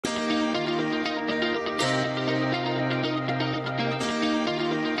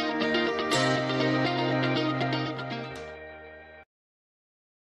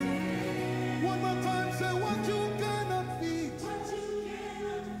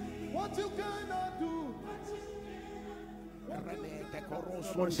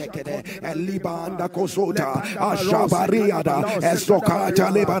Libanda Kosota, Ashabariada, Esokata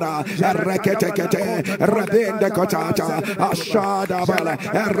Libara, Reketekete, Rebende Kotata, Ashada Bala,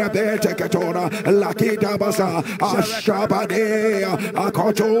 Rebete Katora, Lakita Basa, Ashabadea,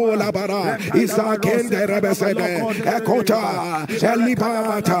 Akotola Bara, Isakende Rebesede, Ekota,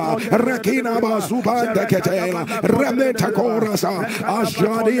 Elibata, Rekina Basubanda Ketela, Remeta Korasa,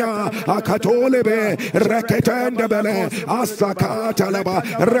 Ashadia, Akatolebe, Reketende Bele, Asakata Laba,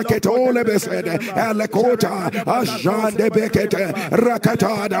 Reketole Besede, Elekota, Ashande Bekete,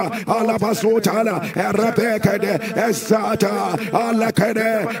 Rakatada, Alabasotala, Rebekede, Esata,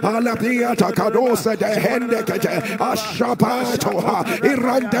 Alakede, Alabiata Kadosa de Hendekete, Ashapato,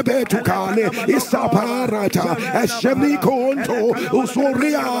 Irandebetukali, Isaparata, Eshemikonto,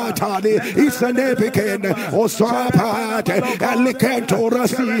 Usuriatani, Isanebeken, Osapate,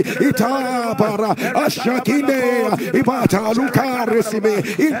 Elikentorasi, Itabara, Ashakine, Ibata Lukarisime,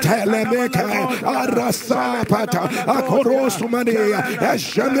 Intelemeka, Arasapata, Akorosumania,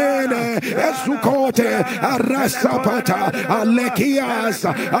 Eshamene, Esukote, Arasapata, Alekias,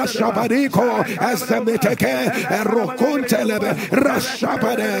 Ashabariko, Esemiteke, Erokuntelebe,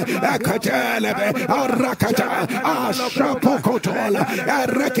 Rashabane, Ekatelebe, Arakata, Ashapokotola,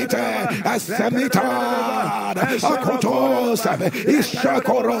 Erekite, Esemitan, Akotosabe,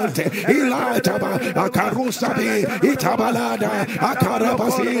 Ishakoronte, Ilataba, Akarusabi, Itabalada,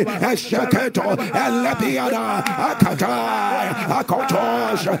 Akarabasi, Eshaketo, Elebiada, Akatai,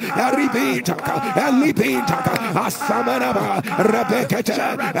 Akotosh, Eribitaka, Elibitaka, Asamanaba, Rebekete,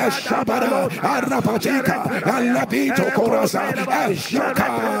 Eshabara, Arapatika, Elebito Korasa,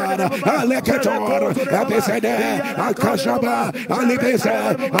 Eshakan, Aleketor, Ebisede, Akashaba, Alibise,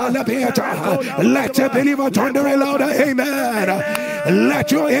 Alebiata. Let the believer thunder louder, amen.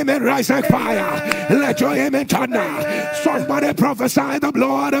 Let your amen rise like fire. Let your amen thunder. Somebody prophesy the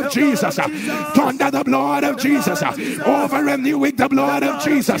blood of Jesus. Thunder the blood of Jesus. Over and new week the blood of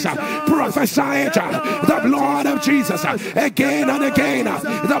Jesus. Prophesy it. The blood of Jesus. Again and again.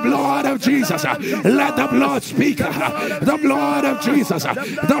 The blood of Jesus. Let the blood speak. The blood of Jesus.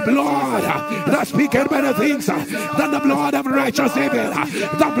 The blood that speaketh better things than the blood of righteous Abel.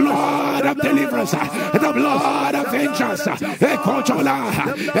 The blood of deliverance. The blood of vengeance. The blood of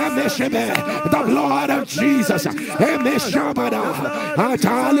Jesus. The blood of Jesus. The blood of Jesus.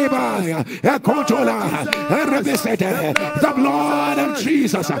 The blood of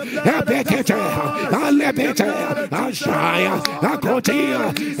Jesus.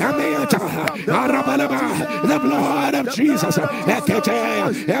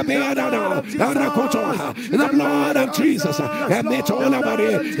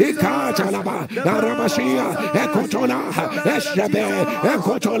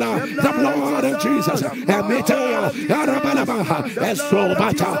 The blood of Jesus.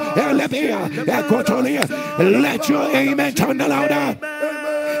 Let your amen thunder louder.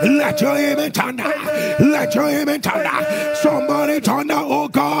 Let your amen thunder. Let your amen thunder. Somebody thunder, oh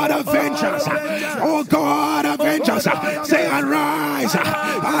God of vengeance. Oh God of vengeance. Say arise.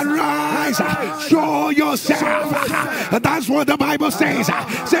 Arise. Show yourself. That's what the Bible says.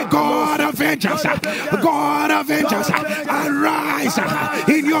 Say God of vengeance. God of vengeance. Arise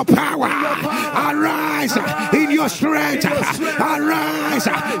in your power. Arise in your strength. Arise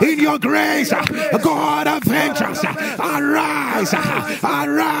in your grace. God of vengeance. Arise.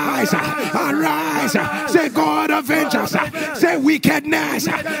 Arise. Arise. Say God of vengeance. Say wickedness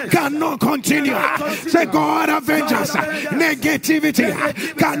cannot continue. Say God of vengeance. Negativity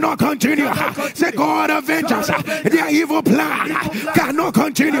cannot continue. Say God of vengeance. Their evil plan cannot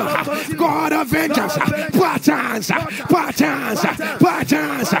continue. God of vengeance. Patterns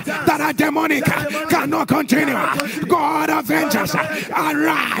that are demonic cannot continue. God of vengeance.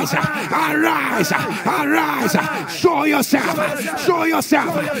 Arise. Arise. Arise. Show yourself. Show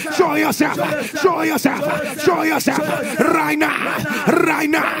yourself. Show yourself. Show yourself. Show yourself. Right now. Right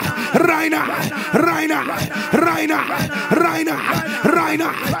now. Right now. Right now. Right now. Right now. Right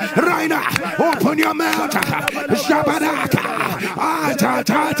now. Right now. Open your mouth. Shabadaka. Ta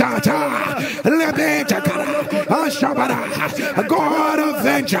ta ta ta. Lebetaka. Shabada. God of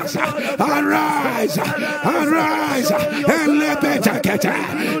vengeance. Arise. Arise. And lebetaka.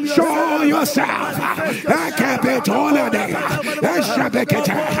 Show yourself. Akapitolade.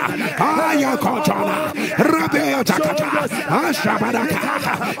 Shabekata. Ayakotona. Rabeotakata. Ashabadaka.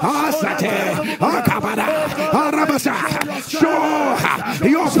 Asate. Akabada. Arabasa. Show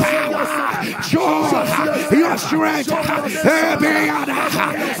your power. Show your strength.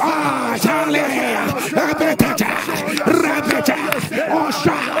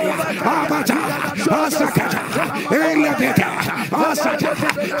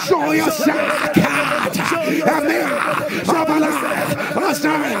 Show yourself.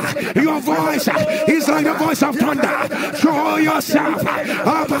 Your voice is like the voice of thunder. Show yourself.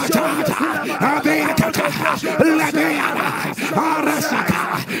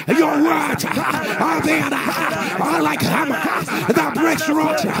 Your words are like hammer that breaks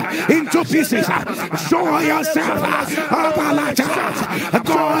rocks into pieces. Show yourself.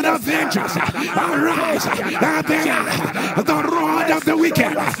 God of vengeance, arise. The rod of the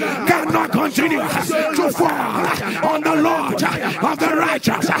wicked cannot continue to fall on the Lord of the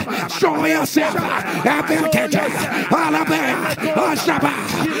righteous. Show yourself.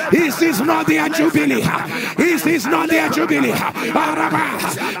 This is not their jubilee. This is not their jubilee.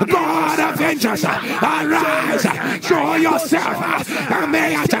 God of vengeance, arise. Show yourself.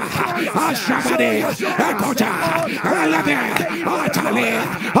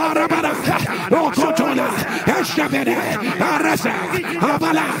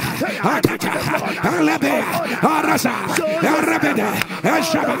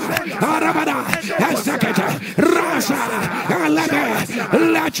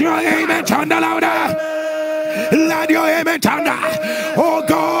 Let your amen thunder louder. Let your amen thunder. Oh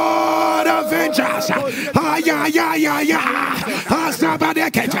God of vengeance.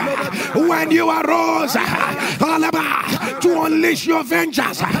 When you arose to unleash your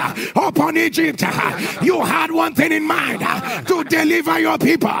vengeance upon Egypt, you had one thing in mind: to deliver your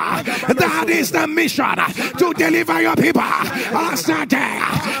people. That is the mission, to deliver your people.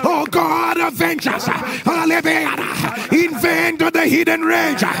 Oh God of vengeance, invade the hidden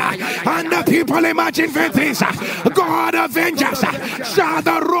range, and the people imagine vain things. God of vengeance, shall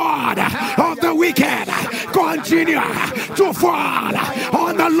the rod of the wicked continue to fall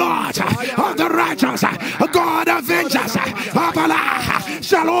on the Lord of the righteous. God of vengeance,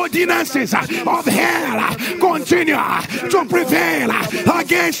 shall ordinances of hell continue to prevail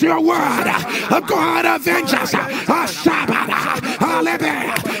against your word. God of vengeance, arise,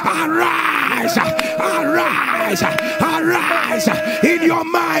 arise, arise in your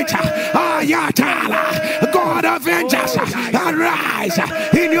might. God of vengeance, arise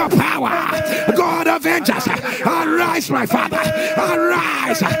in your power. God of vengeance, arise, my Father,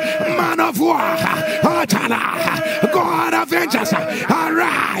 arise, man of war. God of vengeance,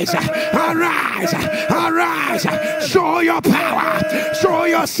 arise, arise, arise. Show your power, show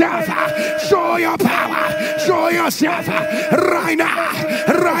yourself, show your power, show yourself right now,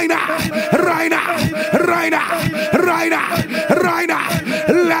 right now, right now, right now, right now, right now.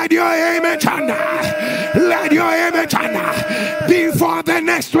 Let your amen thunder. Let your amen thunder before the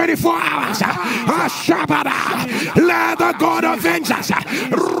next 24 hours. Let the God of vengeance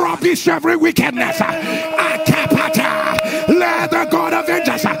rubbish every wickedness. Let the God of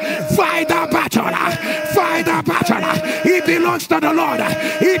vengeance fight the battle. Fight the battle. It belongs to the Lord.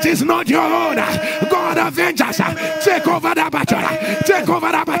 It is not your own. God of vengeance, take over the battle. Take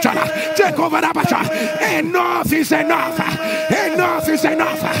over the battle. Take over the battle. Enough is enough. Enough is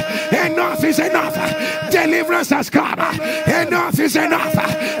enough. Enough is enough. Deliverance has come. Enough is enough.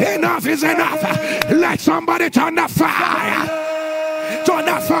 Enough is enough. Let somebody turn the fire. Turn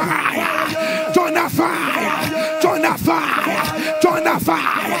the fire. Turn the fire. Turn the fire. Turn the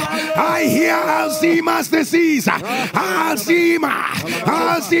fire. I hear Alzheimer's disease. Alzheimer's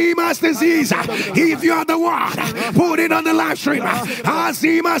disease. If you are the one, put it on the live stream.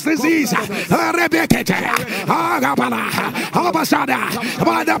 Alzheimer's disease.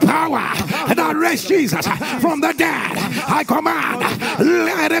 By the power that raised Jesus from the dead, I command,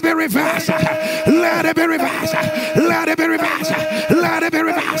 let it be reversed. Let it be reversed. Let it be reversed. Let it be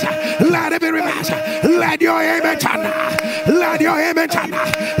reversed. Let it be reversed. Let your amen thunder. Let your amen thunder.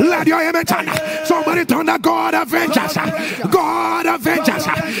 Let your amen thunder. Somebody thunder. God of vengeance. God of vengeance.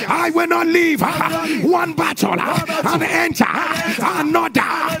 I will not leave one battle and enter another.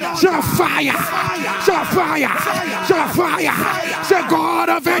 Shall fire. Shall fire. Shall fire. Say God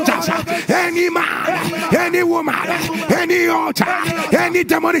of vengeance. Any man, any woman, any altar, any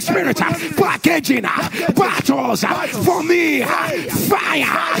demonic spirit packaging battles for me. Fire.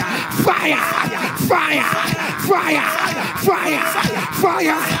 Fire. Fire. Fire. Fire.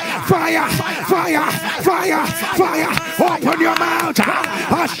 Fire. Fire. Fire. Fire. Fire. Open your mouth.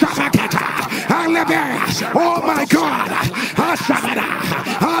 Oh my God.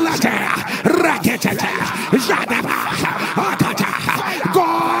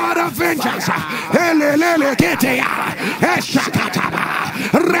 God of vengeance. Elelele ketea. Eshakataba.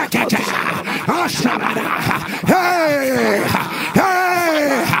 Rekete. Ashabada. Hey.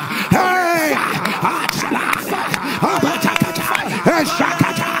 Hey. Hey. Atala. Abatakata.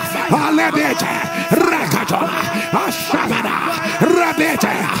 Eshakata. Alebete. Rekato. Ashabada.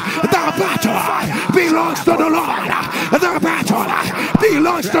 Rabete. The battle belongs to the Lord. The battle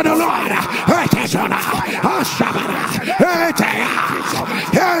belongs to the Lord. Etesona. Ashabada. Eteas.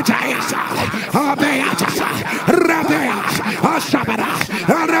 Abeata. Rabea. Ashabada.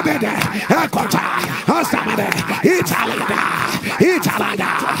 Rabede. Ekota. Ashabada. Italada.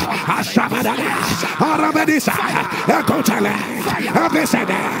 Ashabada. Arabedisa. Ekotale.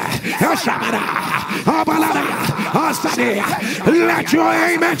 Abesede. Ashabada. Abalada. Asade. Let your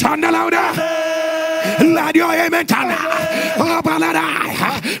amen turn louder. Let your amen turn.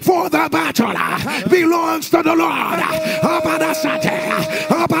 For the battle belongs to the Lord.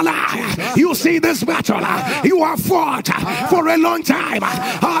 You see this battle, you have fought for a long time.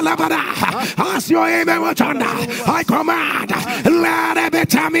 As your amen will turn, I command, let it be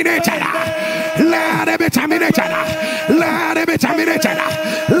terminated. Let it be terminated. Let it be terminated.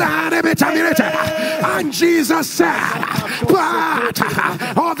 Let it be terminated. And Jesus said, part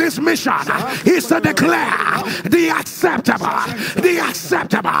of this mission is to declare the acceptable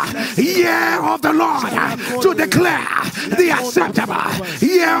year of the Lord, to declare the acceptable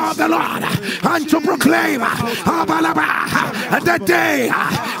year of the Lord, and to proclaim the day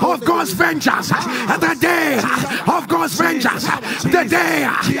of God's vengeance, the day of God's vengeance, the day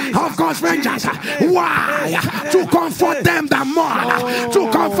of God's vengeance. Why? To comfort them that mourn, to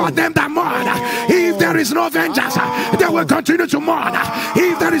comfort them that mourn. If there is no vengeance, they will continue to mourn.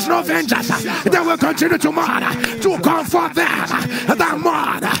 If there is no vengeance, they will continue to mourn. To comfort them that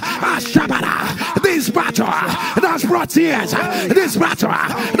mourn. This battle that's brought tears, this battle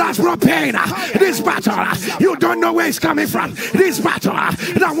that's brought pain, this battle you don't know where it's coming from, this battle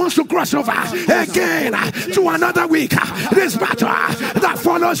that wants to cross over again to another week, this battle that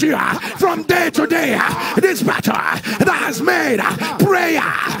follows you from day to day, this battle that has made prayer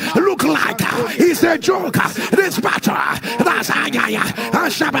look like it's a joke, this battle that's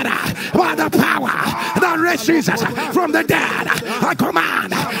by the power that raised Jesus from the dead, I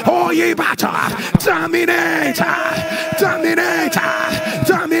command, oh ye battle, terminate, terminate,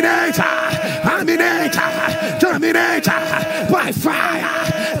 terminate, terminate, terminate, by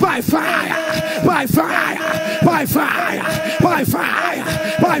fire, by fire, by fire, by fire, by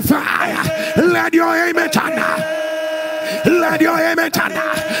fire, by fire. Let your amen turn. Let your amen turn.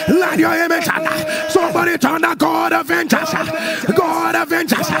 Let your amen turn. Somebody turn the God of vengeance. God of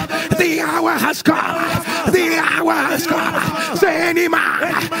vengeance. The hour has come. The hour has come. Say any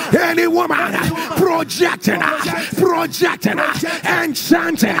man, any woman projecting,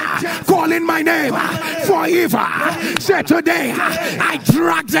 enchanting, calling my name for evil. Say today, I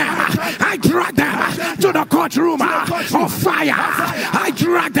drag them to the courtroom of fire. I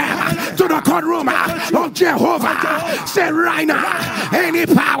drag them to the courtroom of Jehovah. Say right now, any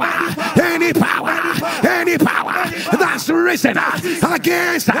power that's risen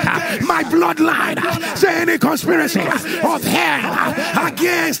against my bloodline, say any conspiracy of hell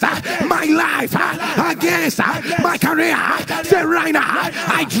against my life, against my career, say right now,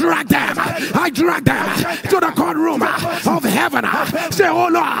 I drag them to the courtroom of heaven. Say, oh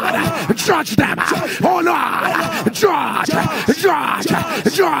Lord, judge them. Oh Lord, judge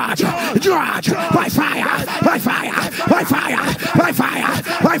by fire, by fire, by fire, by fire,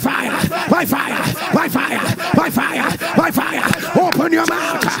 by fire, by fire, by fire, by fire, by fire. Open your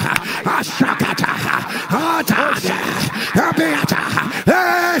mouth. Ashakata,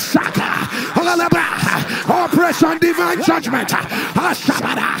 Operation Divine Judgment.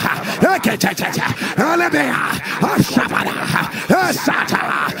 Ashabada,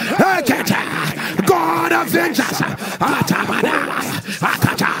 God of vengeance.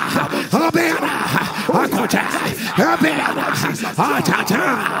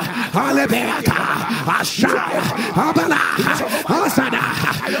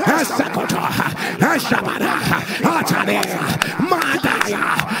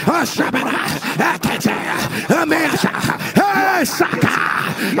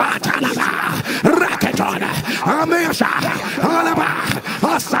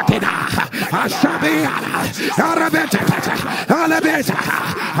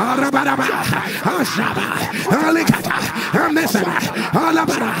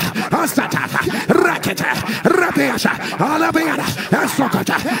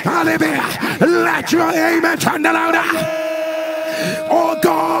 Let your amen turn louder. Oh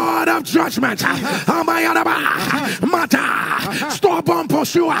God of judgment, stubborn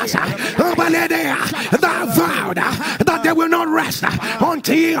pursuers, thou vowed that they will not rest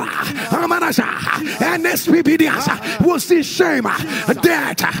until NSPPD will see shame,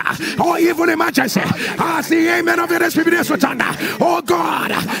 death, or evil emergency. As the amen of NSPPD is returned, oh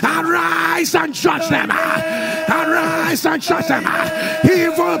God, arise and judge them. Arise and judge them.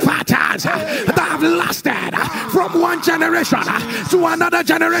 Evil patterns that have lasted from one generation to another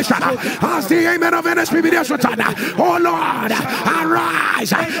generation. As the amen of NSPPD is returned, oh Lord,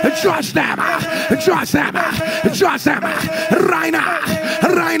 arise, judge them, judge them, judge them. Raina,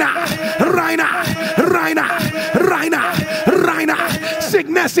 Raina, Raina, Raina, Raina, Raina.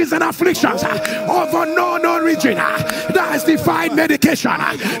 Sicknesses and afflictions of unknown origin that has defied medication.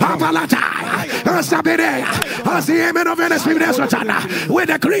 As the amen of NSPPD is returned, we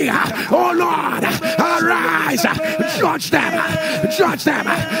decree, oh Lord, arise, judge them, judge them,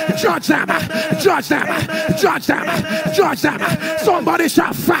 judge them, judge them, judge them, judge them. Somebody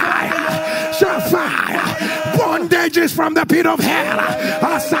shall fire, shall fire. Bondages from the pit of hell,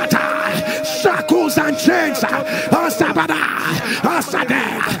 Asata, shackles and chains, Asabada,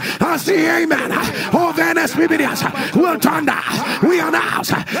 Asade, as the amen of NSPPD will thunder. We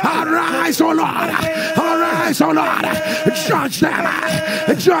announce, arise, O Lord, arise, O Lord, judge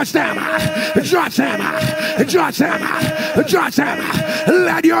them, judge them, judge them, judge them, judge them.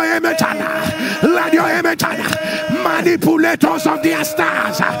 Let your amen thunder, let your amen thunder. Manipulators of the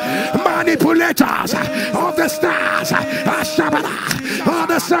stars, manipulators of the stars, on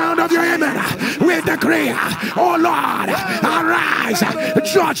the sound of your amen, we decree, oh Lord, arise,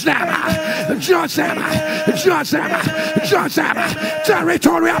 judge them, judge them, judge them, judge them.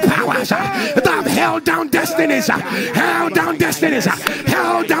 Territorial powers that have held down destinies, held down destinies,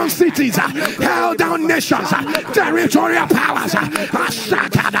 held down cities, held down nations. Territorial powers,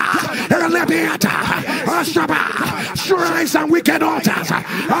 Ashakada, Elebiata, Ashaba, shrines and wicked altars,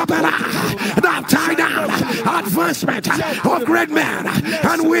 that tie down advancement of great men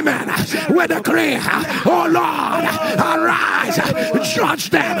and women. We decree, oh Lord, arise, judge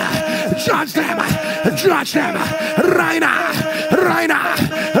them, judge them, judge them. Raina, Raina,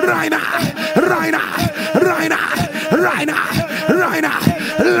 Raina, Raina, Raina, Raina, Raina.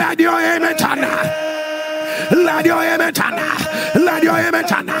 Let your amen thunder. Let your amen thunder. Let your amen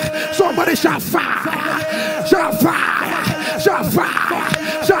thunder. Somebody shall fire, shall fire, shall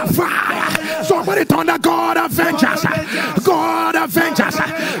fire, shall fire. Somebody thunder. God of vengeance, God of vengeance,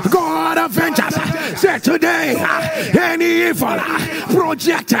 God of vengeance. Say today, any evil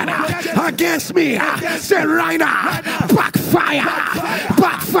projected against me, say right now, backfire,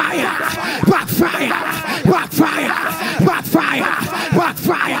 backfire, backfire, backfire, backfire,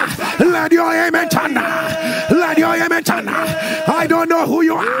 backfire. Let your amen thunder. Let your amen thunder. I don't know who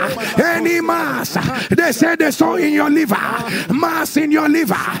you are. Any mass, they say they saw in your liver, mass in your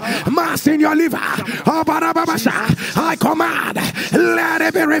liver, mass in your liver. I command, let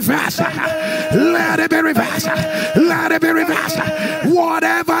it be reversed. Let it be reversed. Let it be reversed.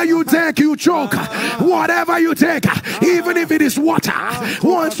 Whatever you take, you choke. Whatever you take, even if it is water,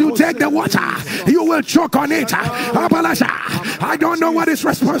 once you take the water, you will choke on it. I don't know what is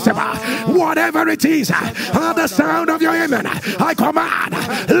responsible. Whatever it is, at the sound of your amen, I command,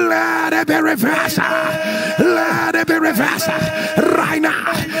 let it be reversed. Let it be reversed. Right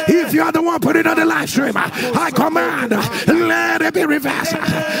now, if you are the one putting on the live stream, I command, let it be reversed.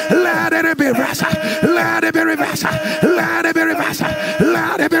 Let it be reversed. Let it be reversed. Let it be reversed.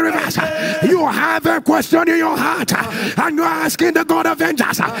 Let it be reversed. You have a question in your heart, and you're asking the God of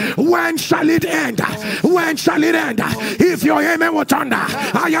vengeance, when shall it end? When shall it end? If your amen will thunder,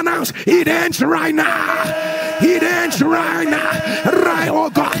 I announce it ends right now. It ends right now. Right,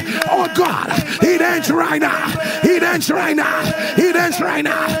 oh God, oh God, it ends right now. It ends right now. It ends right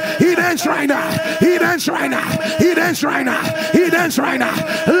now. It ends right now. It ends right now. It ends right now. It ends right now.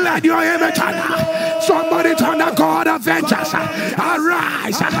 Let your amen thunder. Somebody thunder. God of vengeance,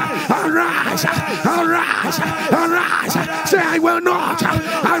 arise, arise, arise, arise. Say, I will not,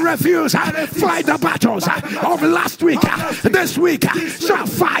 I refuse, fight the battles of last week. This week shall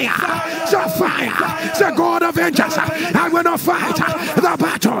fire, shall fire. Say, God of vengeance, I will not fight the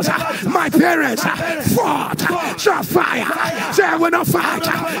battles my parents fought. Shall fire. Say, I will not fight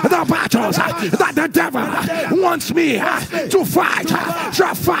the battles that the devil wants me to fight.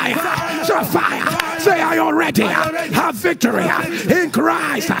 Shall fire. fire. Say, I already have victory in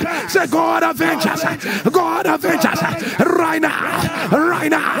Christ. Say, God avenge us. God avenge us. Right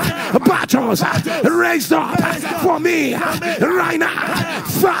now. Battles raised up for me. Right now.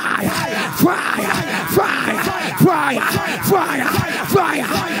 Fire.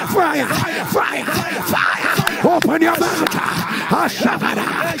 Open your mouth. Ashabada.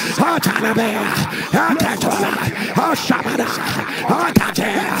 Atalabea. Akatola. Ashabada.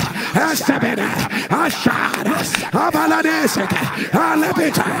 Akate. Asabeda. Ashada. Abaladesek.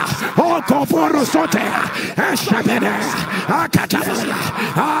 Alabita. Okoporosote. Ashabeda. Akatala.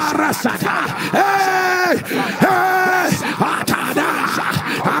 Arasata. Hey! Atada.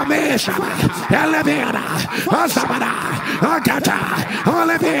 Amesha. Elevera. Asabada. Akata.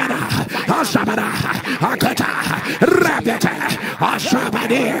 Olivera. Ashabada. Akata. Rabeta.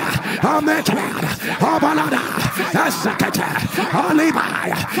 Ashabadi. Ametra. Abalada. Asakata.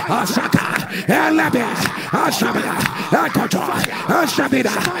 Olivaya. Asaka. Elebe. Ashabada. Akoto.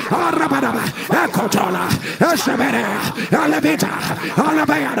 Ashabida. Arabadaba. Akotola. Ashabede. Alebita.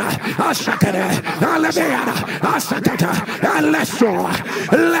 Alabeda. Asakade. Alebeda. Asakata. Alesso.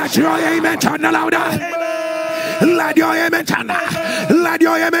 Let your amen turn louder. Let your amen turn. Let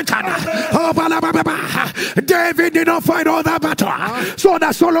your amen turn. Oh, David did not fight all that battle, so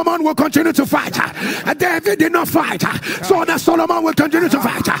that Solomon will continue to fight. David did not fight, so that Solomon will continue to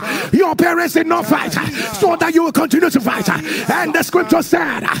fight. Your parents did not fight, so that you will continue to fight. And the scripture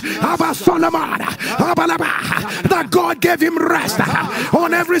said about Solomon that God gave him rest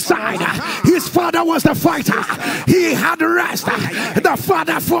on every side. His father was the fighter. He had rest. The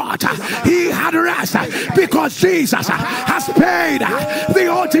father fought. He had rest because Jesus has paid the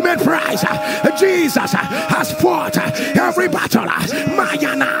ultimate price. Jesus has fought every battle.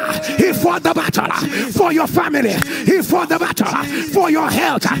 Mayana, he fought the battle for your family. He fought the battle for your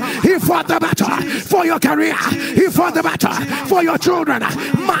health. He fought the battle for your career. He fought the battle for your children.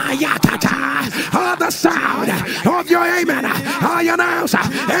 Mayatata, the sound of your amen. I announce,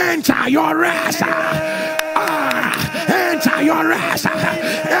 enter your rest. Enter your rest.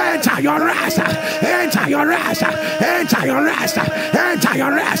 Enter your rest. Enter your rest. Enter your rest. Enter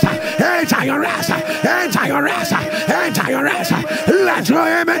your rest. Enter your rest. Enter your rest. Enter your rest. Let your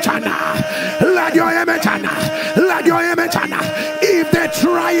amen turn. Let your amen turn. Let your amen turn. If they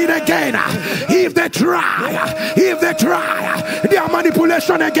try it again, if they try their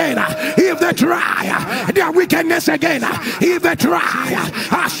manipulation again, if they try their wickedness again, if they try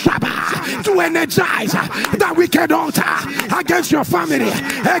to energize that wicked altar against your family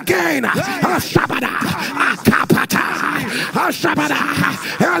again,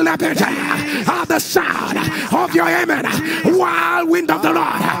 the sound of your amen, wild wind of the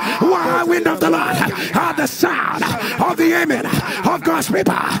Lord, wild wind of the Lord, the sound of the amen of God's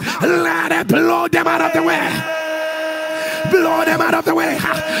people, let it blow them out of the way. Blow them out of the way.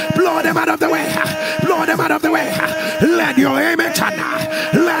 Blow them out of the way. Blow them out of the way. Let your amen turn.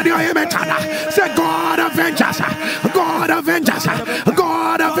 Let your amen turn. Say, God avenge us. God avenge us.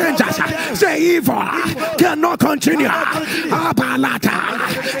 God avenge us. Say, evil cannot continue.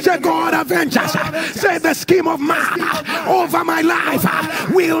 Say, God avenge us. Say, the scheme of man over my life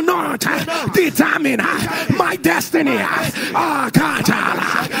will not determine my destiny.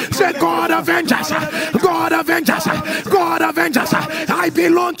 Say, God avenge us. God avenge us. God avenge us. I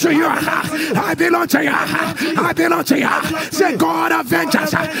belong to you. I belong to you. I belong to you. Say, God avenge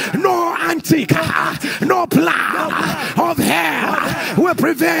us. No antique, no plan of hell will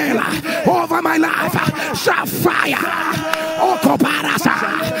prevail over my life. Shall fire.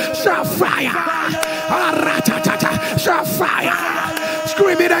 Shall fire. Shall fire.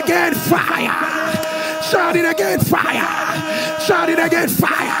 Scream it again, fire. Shout it again, fire. Shout it again,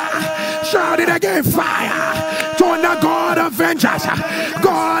 fire. Shout it again, fire. Thunder, God avenge us.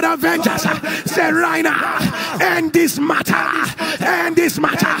 God avenge us. Say right now, end this matter. End this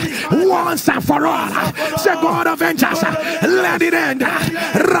matter once and for all. Say, God avenge us. Let it end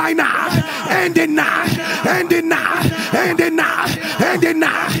right now. End it now. End it now. End it now. End it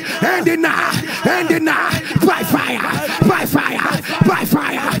now. End it now. End it now. By fire. By fire. By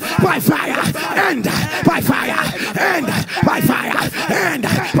fire. By fire. End by fire. End by fire. End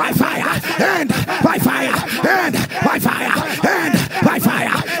by fire. End by fire. End by fire. End by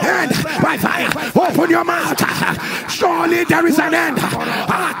fire. End by fire. Open your mouth. Surely there is an end.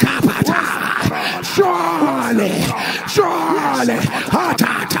 Surely. Surely.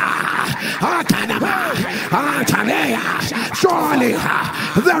 Surely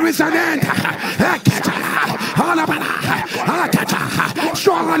there is an end.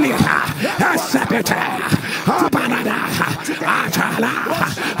 Surely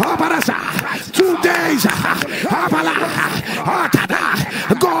 2 days.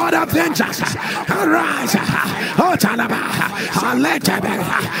 God of vengeance, arise.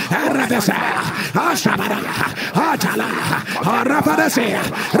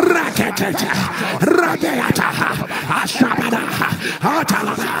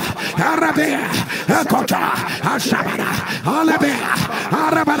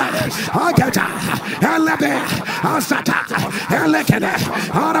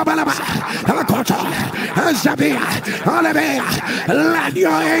 Let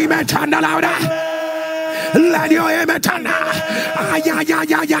your amen turn louder. Let your amen turn.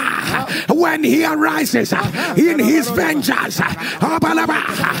 When he arises in his vengeance,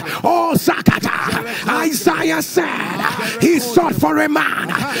 oh Sakata, Isaiah said he sought for a man.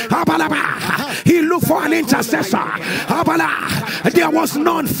 He looked for an intercessor. There was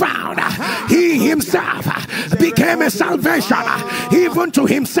none found. He himself became a salvation even to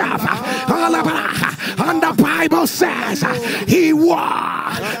himself. And the Bible says he wore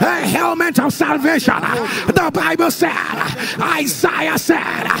a helmet of salvation. The Bible said, Isaiah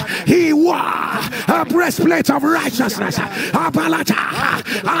said he wore a breastplate of righteousness.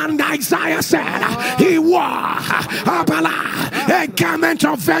 And Isaiah said he wore a garment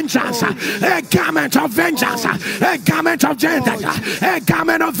of vengeance, a garment of vengeance, a garment of vengeance, a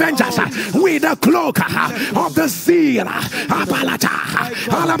garment of vengeance with the cloak of the seal.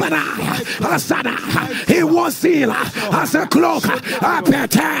 He was sealed as a cloak.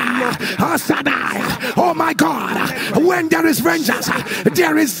 Oh my God, when there is vengeance,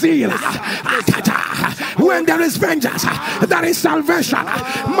 there is zeal. When there is vengeance, there is salvation.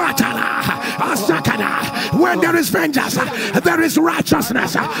 When there is vengeance, there is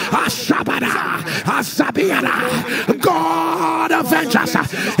righteousness. God of vengeance.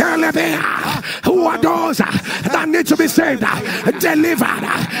 Who are those that need to be saved, delivered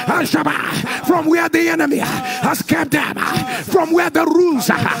from where the enemy has kept them, from where the rules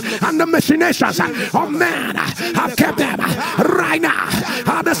and the machinations of man have kept them? Right now,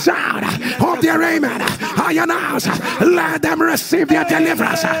 at the sound of their amen, I announce, let them receive their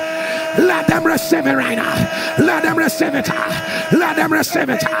deliverance. Let them receive it right now. Let them receive it. Let them receive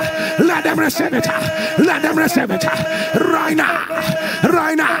it. Let them receive it. Let them receive it. Right now.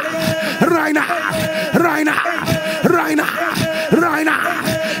 Right now. Right now. Right now. Right now. Right now.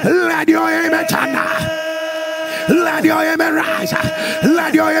 Let your amen turn now. Let your amen rise.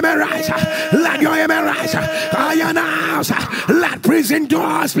 Let your amen rise. Let your amen rise. I announce, let prison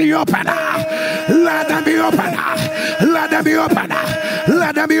doors be open. Let them be open. Let them be open.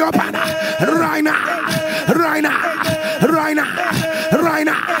 Let them be open. Right now. Right now. Right now. Right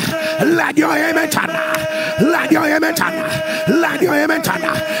now. Let your amen turn. Let your amen turn. Let your amen turn.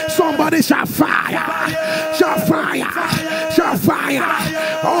 Somebody shall fire. Shall fire. Shall fire.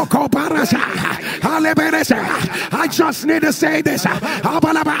 Oh, Kobarasa. I just need to say this.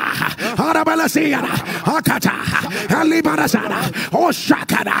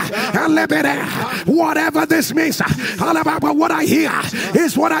 Whatever this means, but what I hear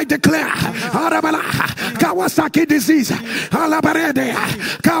is what I declare. Kawasaki disease.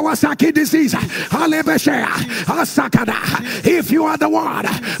 Kawasaki disease. If you are the one,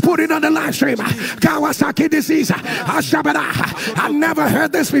 put it on the live stream. Kawasaki disease. I've never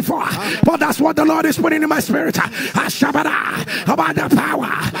heard this before, but that's what the Lord is putting in my spirit. About the power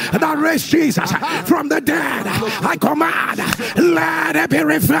that raised Jesus from the dead. I command, let it be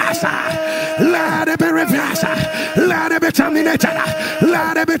reversed. Let it be reversed. Let it be terminated.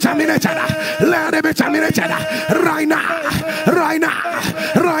 Let it be terminated. Let it be terminated. Right now. Right now.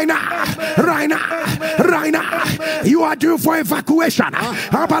 Right now. Right now. Right now. You are due for evacuation.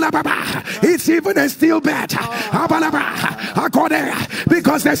 It's even a steel bed.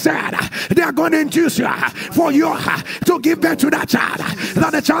 Because they said they are going to induce you for you to give birth to that child.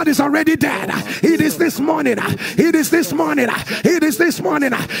 That the child is already dead. It is this morning. It is this morning. It is this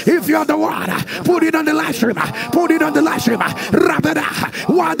morning. If you're the one, put it on the live stream. Put it on the live stream.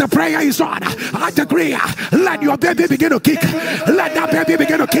 While the prayer is on, I decree, let your baby begin to kick. Let that baby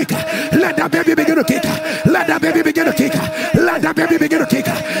begin to kick. Let that baby begin to kick. Let that baby begin to kick. Let that baby begin to kick.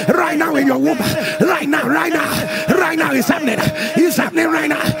 Right now in your womb. Right now. Right now. Right now it's happening. It's happening right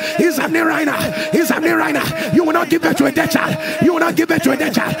now. It's happening right now. It's happening right now. You will not give birth to a dead child. You will not give birth to a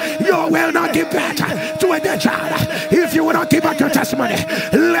dead child. You will not give birth to a dead child. If you will not give back your testimony,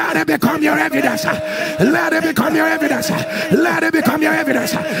 let it become your evidence. Let it become your evidence. Let it become your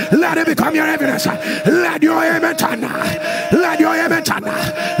evidence. Let it become your evidence. Let your amen turn. Let your amen turn.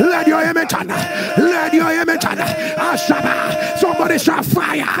 Let your amen turn. Let your amen turn. Somebody Somebody shout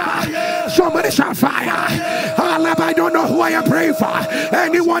fire. Somebody shout fire. I don't know who I am praying for.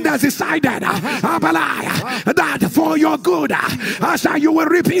 Anyone that's decided that for your good, you will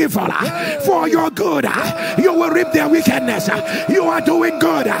reap evil. For your good, you will reap their wickedness. You are doing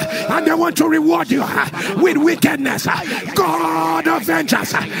good, and they want to reward you with wickedness. God of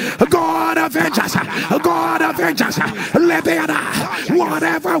vengeance, God of vengeance, God of vengeance.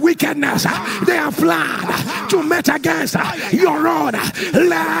 Whatever wickedness they have planned to meet against your own,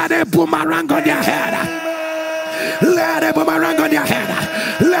 let it boomerang on their head. Let it boomerang on your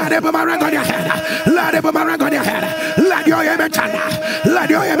head. Let it boomerang on your head. Let it boomerang on your head. Let your amen turn. Let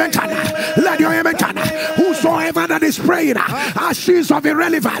your amen turn. Let your amen turn. Whosoever that is praying ashes of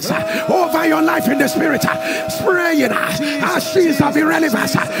irrelevance over your life in the spirit, spraying ashes of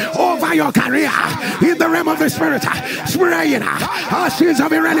irrelevance over your career in the realm of the spirit, spraying ashes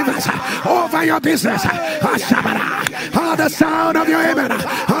of irrelevance over your business. The sound of your amen,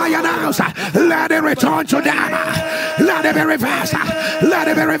 I announce, let it return to them. Let it be reversed. Let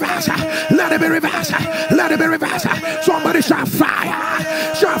it be reversed. Let it be reversed. Let it be reversed. Somebody shout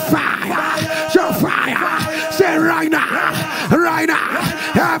fire. Shout fire. Shout fire. Say right now. Right now.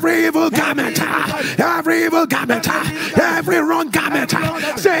 Every evil garment. Every evil garment. Every wrong garment.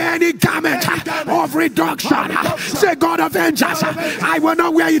 Say any garment of reduction. Say God of vengeance. I will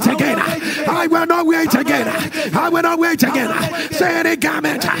not wear it again. I will not wear it again. I will not wear it again. Say any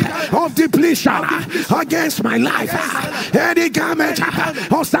garment of depletion against my life. Any garment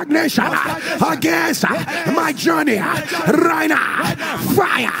of stagnation against my journey right now.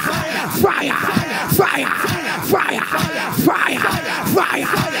 Fire, fire, fire, fire, fire, fire,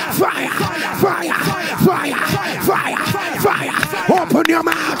 fire, fire, fire, fire, fire. Open your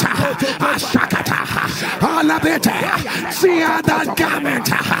mouth. Ashakata. Alabete. See that garment.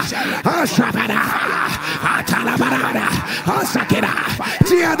 Ashabada. Atalabarada. Asakira.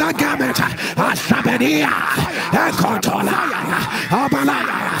 See that garment. Ashabadia. Ekotola,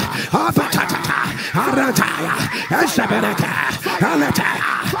 Abalaya, Abatata, Arataya, Eshabeneka, Aletaya,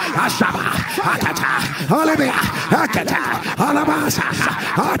 Ashaba, Atata, Olivia, Akata, Alabasa,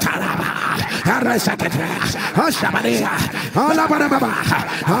 Atalaba, Aresakata, Ashabadia, Alabarababa,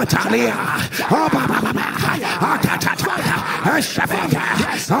 Atalia, Obababa, Akatata, Eshabeka,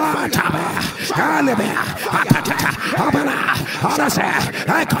 Atabe, Alibia, Akatata, Abala, Arase,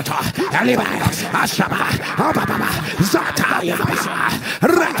 Ekoto, Aliba, Ashaba. Ababa, Zataya,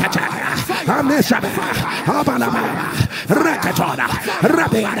 Rakata, Amishaba, Abalaba, Rakatona,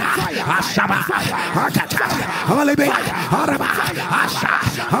 Rabiana, Ashaba, Akata, Olivia, Araba, Asha,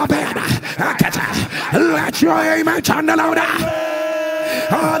 Abena, Akata. Let your amen turn the louder.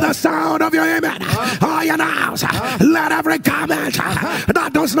 The sound of your amen, I announce, let every garment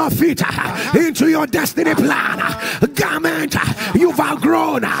that does not fit into your destiny plan, garment you've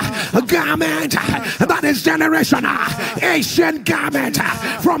outgrown, garment that is generational, ancient garment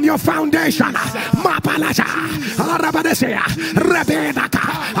from your foundation, Mapalata, Arabadesia,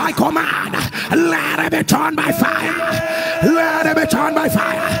 Rebedaka, I command, let it be torn by fire, let it be torn by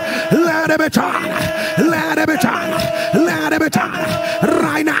fire, let it be torn, let it be torn, let it be torn.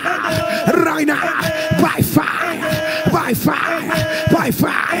 Right now, by fire, by fire, by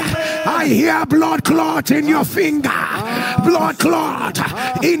fire. I hear blood clot in your finger, blood clot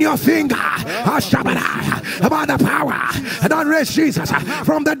in your finger. About the power that raised Jesus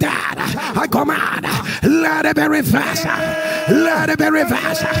from the dead, I command, let it be reversed, let it be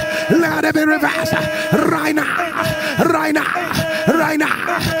reversed, let it be reversed. Right now, right now, right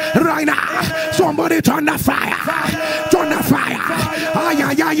now, right now. Somebody turn the fire, turn the fire.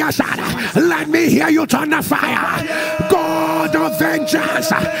 Let me hear you turn the fire. God of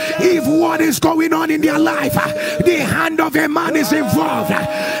vengeance, if what is going on in their life, the hand of a man is involved,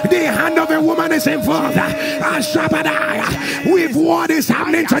 the hand of a woman is involved, with what is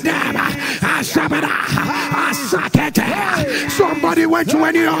happening to them, somebody went to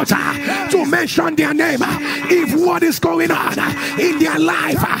any altar to mention their name. If what is going on in their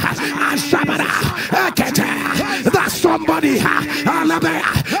life, that somebody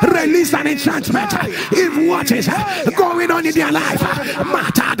release an enchantment. If what is going on in their life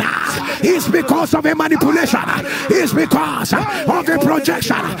matter, is because of a manipulation, is because of a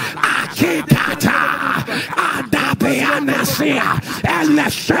projection. Akitata, Adabianasia,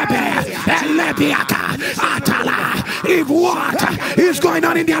 Eleshebe, Elebiaka, Atala, If what is going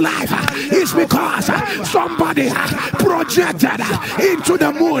on in their life is because somebody projected into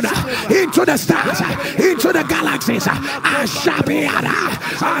the moon, into the stars, into the galaxies, Ashabiada,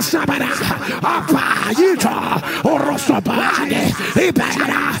 Asabada, Apayito, Orosobade,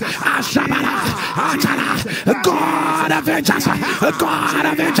 Ibada, Ashabada, Atala, God avenge us, God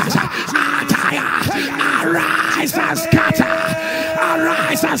avenge us, Ataya, arise and scatter,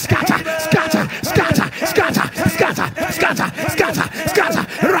 arise and scatter, scatter, scatter, scatter, scatter, scatter, scatter, scatter,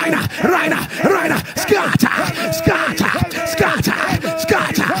 Raina, scatter, scatter, scatter,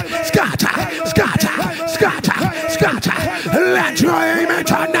 scatter, scatter, scatter, scatter, scatter. Let your amen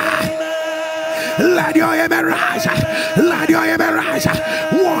turn down. Let your amen rise. Let your amen rise.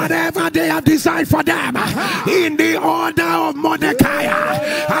 Whatever they have designed for them, in the order of Mordecai,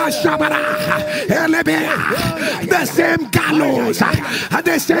 the same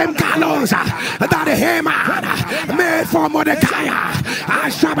gallows that Haman made for Mordecai,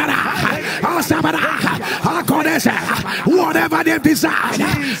 whatever they've designed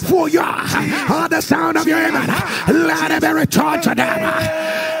for you, the sound of your amen, let it be returned to them.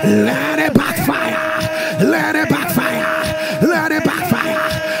 Let it backfire. Let it backfire. Let it backfire.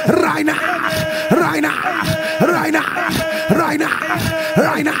 Right now. Right now. Right now. Right now.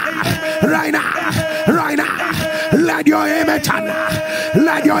 Right now. Right now. Right now. Let your amen turn.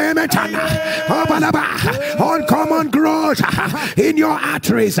 Let your amen turn. Uncommon growth in your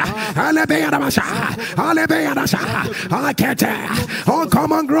arteries.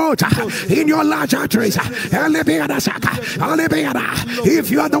 Uncommon growth in your large arteries.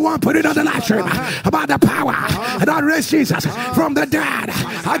 If you are the one put it on the live stream about the power that raised Jesus from the dead,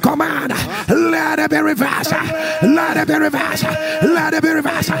 I command, let it be reversed. Let it be reversed. Let it be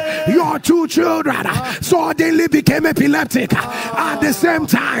reversed. Your two children suddenly became epileptic at the same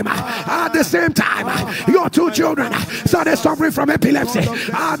time. At the same time, your two children started suffering from epilepsy.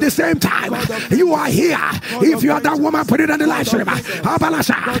 At the same time, you are here. If you are that woman, put it on the live stream.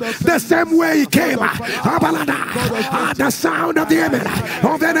 The same way it came. At the sound of the amen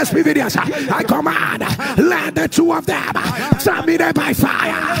of the NSPPD, I command, let the two of them terminate by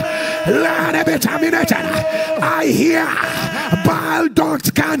fire. Let it be terminated. I hear bile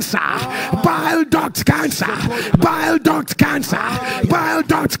duct cancer, bile duct cancer, bile duct cancer, bile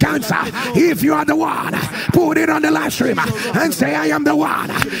duct cancer. If you are the one, put it on the live stream and say, I am the one.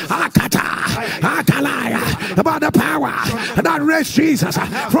 Akata, Akalaya, about the power that raised Jesus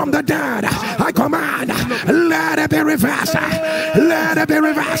from the dead. I command, let it be reversed. Let it be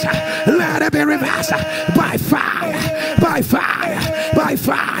reversed. Let it be reversed by fire, by fire, by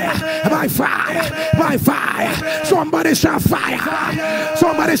fire, by fire, by fire. Somebody shall fire.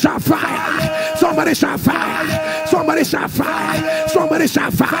 Somebody shall fire. Somebody shall fire. Somebody shall fire. Somebody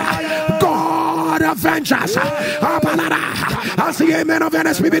shall fire. God avenge us. As the amen of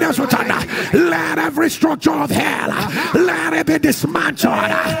NSPPD, let every structure of hell, let it be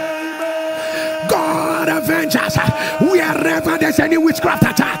dismantled. God avenge us. Wherever there's any witchcraft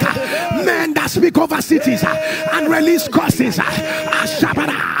attack, men that speak over cities and release curses, let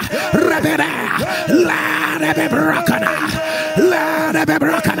it be broken. Let it be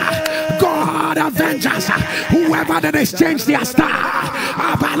broken. God avenge us. Whoever that exchange their star,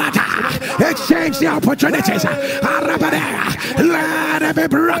 exchange their opportunities, let it be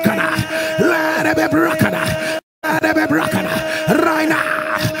broken. Let it be broken. Let it be broken. Right now.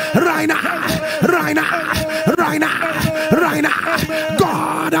 Right now. Right now. Right now. Right now.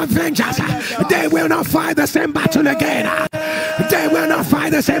 God avenge us. They will not fight the same battle again. They will not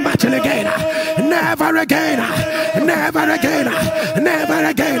fight the same battle again. Never again. Never again. Never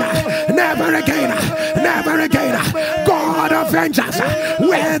again. Never again. Never again. God avenge us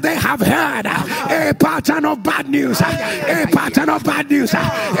where they have heard a pattern of bad news. A pattern of bad news.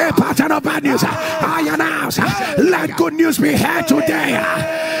 A pattern of bad news. I announce, let good news be heard today.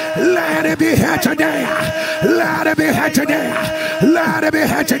 Let it be heard today. Let it be heard today. Let it be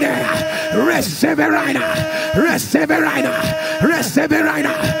heard today. Receive it right now. Receive it right now. Receive it right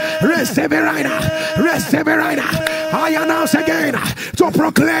now. Receive it right now. Receive it right now. I announce again to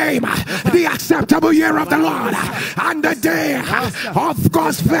proclaim the acceptable year of the Lord and the day of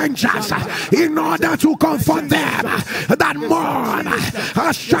God's vengeance, in order to comfort them that mourn.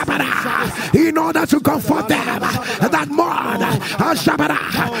 In order to comfort them that mourn.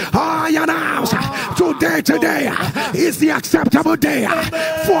 I announce today is the acceptable day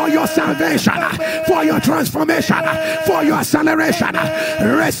for your salvation, for your transformation, for your acceleration.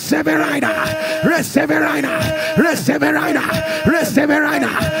 Receive it right now. Receive it right now. Receive it right now. Receive it right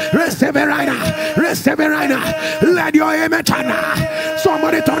now. Receive it right now. Receive it right now. Let your amen turn now.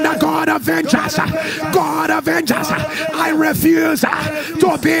 Somebody turn the God of vengeance. God of vengeance. I refuse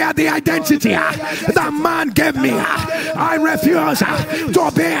to bear the identity that man gave me. I refuse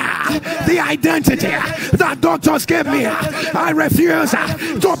to bear the identity that doctors gave me. I refuse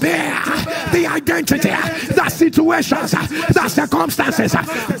to bear the identity that situations, that circumstances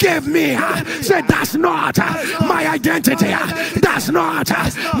give me. Say, that's not my identity. That's not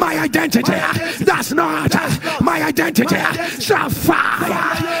my identity. That's not my identity. Shall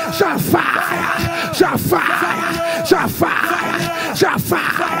fire. Shall fire. Shall fire. Shall fire. Shall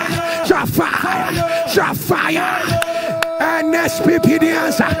fire. Shall fire. Shall fire. NSPPD,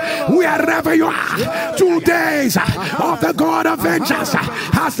 wherever you are, 2 days of the God of vengeance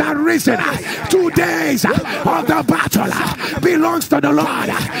has arisen. 2 days of the battle belongs to the Lord.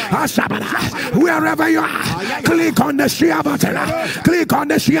 Wherever you are, click on the share button. Click on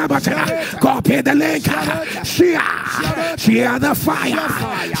the share button. Copy the link. Share the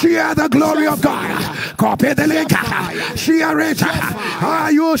fire. Share the glory of God. Copy the link. Share it.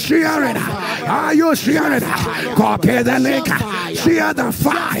 Are you sharing? Are you sharing? Copy the link. Share the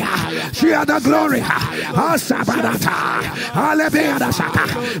fire. Share the glory.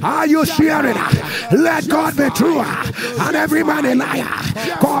 Are you sharing? Let God be true and every man a liar.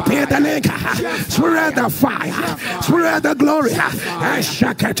 Copy the link. Spread the fire. Spread the glory.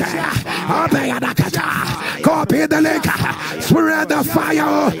 Copy the link. Spread the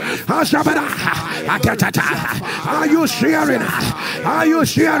fire. Are you sharing? Are you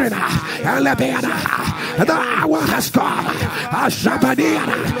sharing? The hour has come.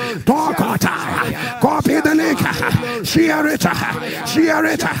 Copy the link. Share it. Share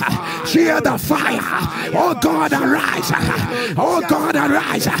it. Share the fire. Oh God, arise. Oh God,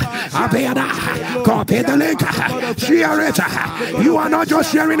 arise. Copy the link. Share it. You are not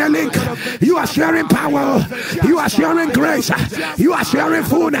just sharing a link. You are sharing power. You are sharing grace. You are sharing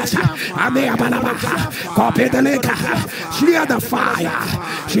fullness. Copy the link. Share the fire.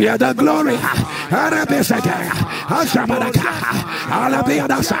 Share the glory.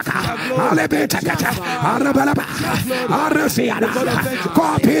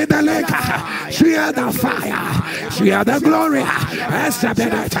 Copy the link. Share the fire. Share the glory.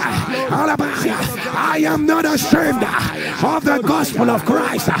 I am not ashamed of the gospel of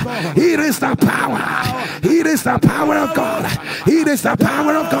Christ. It is the power. It is the power of God. It is the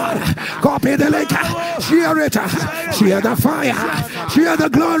power of God. Copy the link. Share it. Share the fire. Share the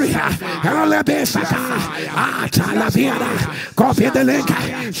glory. Copy the link.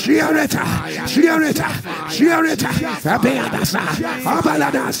 Share it. Share it. Share it.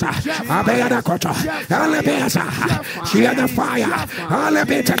 Share the fire.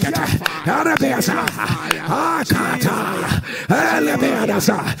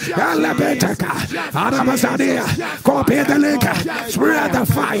 Copy the link. Spread the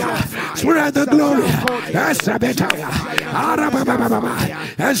fire. Spread the glory.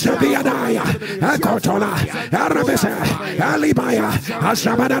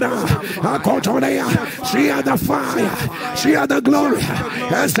 Share the fire. Share the glory.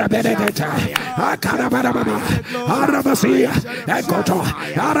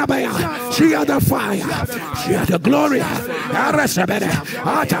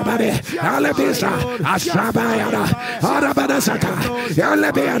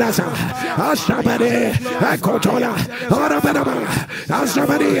 the fire. Share the glory.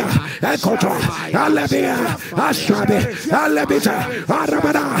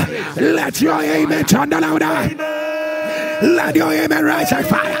 Let your amen turn louder. Let your amen rise like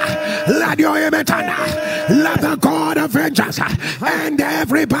fire. Let your amen turn. Let the God of vengeance end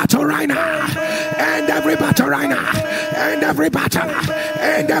every battle right now. End every battle right now. End every battle.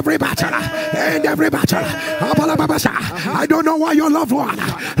 End every battle. End every battle. I don't know why your loved one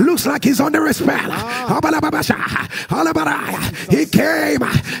looks like he's under a spell. He came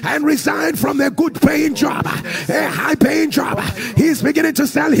and resigned from a good paying job, a high paying job. He's beginning to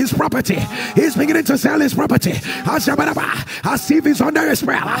sell his property. He's beginning to sell his property. As if he's under a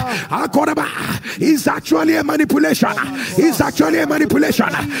spell. It's actually a manipulation. It's actually a manipulation.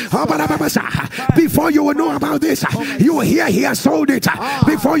 Before you will know about this, you will hear he has sold it.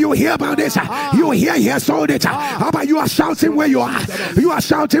 Before you hear about this, you will hear he has sold it. But you are shouting where you are. You are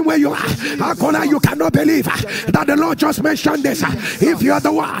shouting where you are. You cannot believe that the Lord just mentioned this. If you are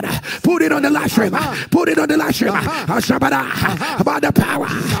the one, put it on the live stream. Put it on the live stream. About the power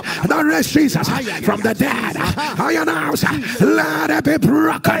that raised Jesus from the dead. I announce, let it be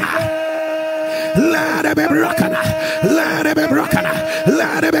broken. Let it be broken. Let it be broken.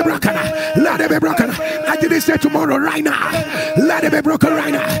 Let it be broken. Let it be broken. I didn't say tomorrow, right now. Let it be broken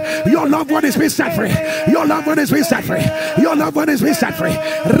right now. Your loved one is being set free. Your loved one is being set free. Your loved one is being set free.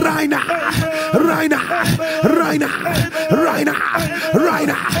 Right now. Right now. Right now. Right now. Right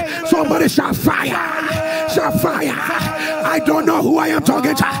now. Somebody shall fire. Shall fire. I don't know who I am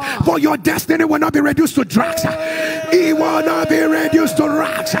talking to, but your destiny will not be reduced to drugs. It will not be reduced to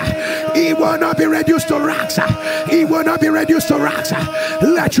rags. It will not be reduced to rags. It will not be reduced to rags.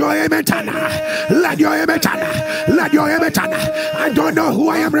 Let your amen turn. Let your amen turn. Let your amen turn. I don't know who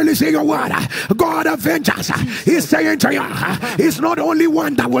I am releasing your word. God of vengeance is saying to you, it's not only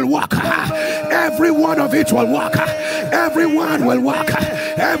one that will walk. Every one of it will walk. Everyone will walk.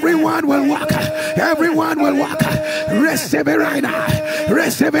 Everyone will walk. Everyone will walk. Receive it right now.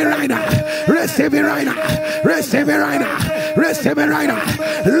 Receive it right now. Receive it right now. Receive it right now. Receive it right now.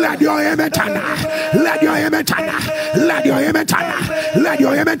 Let your amen turn. Let your amen turn. Let your amen turn. Let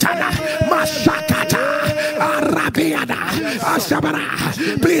your amen turn. Mashakata. Arabiada.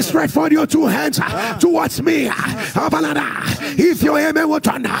 Ashabara. Please stretch forth your two hands towards me. Abalada. If your amen will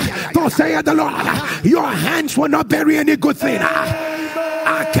turn, don't say it the Lord. Your hands will not bury any good thing.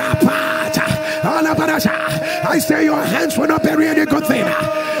 I say your hands will not bury any good thing.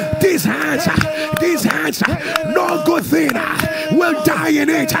 These hands, no good thing will die in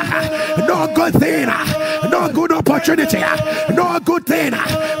it. No good thing, no good opportunity, no good thing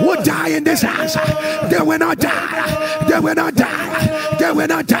will die in these hands. They will not die. They will not die. They will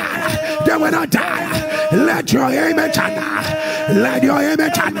not die. They will not die. Let your amen turn. Let your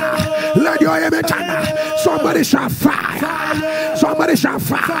amen turn. Let your amen turn. Somebody shall fire. Somebody shall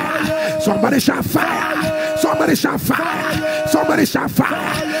fire. Somebody shall fire. Somebody shall fire. Somebody shall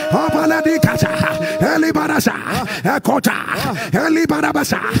fire.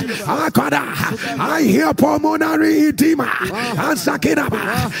 I hear pulmonary edema and sakiraba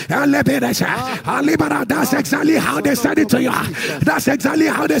and lebedesha. That's exactly how they said it to you. That's exactly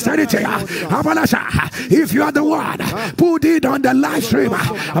how they said it to you. If you are the one, put it on the live stream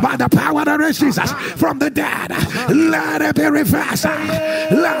about the power that raised Jesus from the dead. Let it be reversed.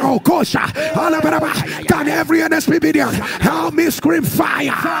 Can every NSPPD help me scream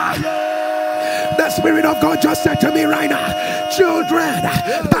fire? The Spirit of God just said to me right now, children,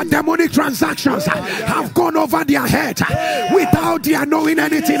 that demonic transactions have gone over their head without their knowing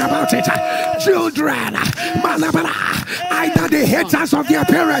anything about it. Children, either the haters of their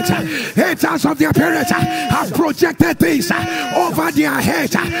parents have projected things over their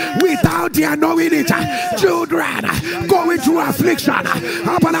head without their knowing it. Children going through affliction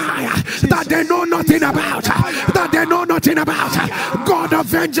that they know nothing about. That they know nothing about. God of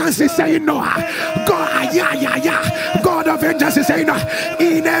vengeance is saying no. God of vengeance is saying no.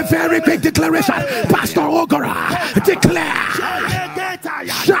 In a very big declaration, Pastor Ogora declare.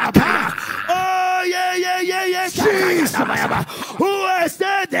 Oh yeah. Jesus. Who has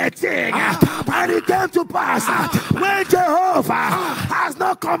said that thing? And it came to pass when Jehovah has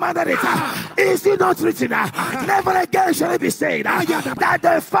not commanded it. Is it not written? Never again shall it be said that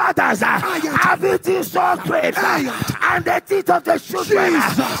the fathers have eaten so great and the teeth of the children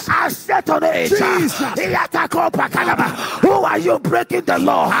are set on it. Who are you breaking the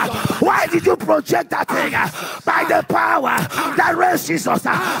law? Why did you project that thing? By the power that raised Jesus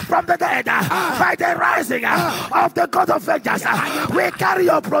from the dead, by the rising of the God of vengeance, we carry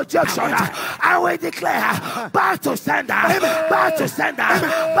your projection and we declare back to sender, back to sender,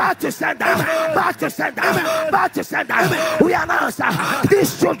 back to sender, back to sender, back to sender. We announce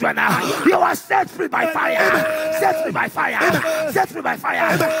these children, you are set free by fire, set free by fire, set free by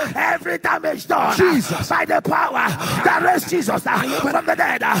fire. Every damage done by the power that raised Jesus from the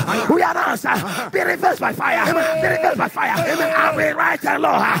dead, we announce be reversed by fire, be reversed by fire. And we write the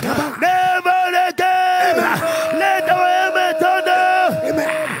law, never again let the women thunder.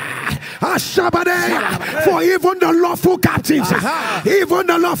 Amen. For even the lawful captives,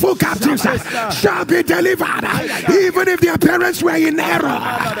 shall be delivered, even if their parents were in error,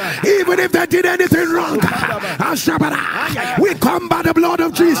 even if they did anything wrong. We come by the blood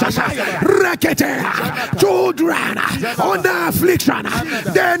of Jesus. Children under affliction,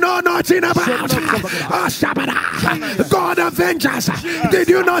 they know nothing about. God of vengeance, did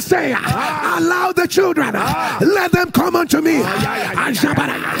you not say, allow the children, let them come unto me?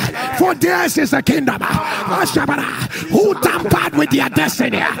 For theirs is the kingdom. Who tampered with their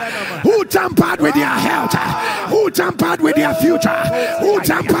destiny? Who tampered with their health? Who tampered with their future? Who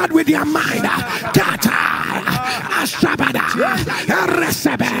tampered with their mind?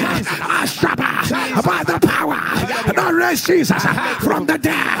 By the power that raised Jesus from the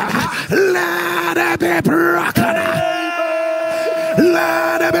dead, let it be broken.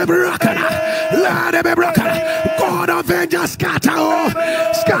 Let it be broken. Let it be broken. God avenger, scatter,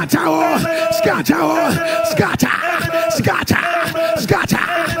 scatter, scatter, scatter, scatter, scatter.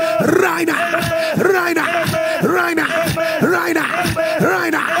 Raina, Raina, Raina, Raina,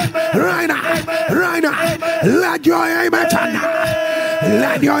 Raina, Raina, Raina. Let your amen turn.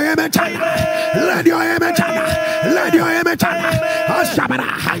 Let your amen turn. Let your amen turn. Let your amen turn.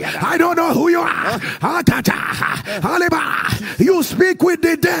 I don't know who you are. You speak with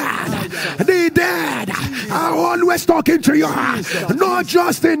the dead. The dead are always talking to you, not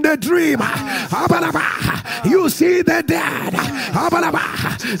just in the dream. You see the dead.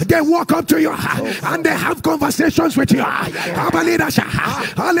 They walk up to you and they have conversations with you.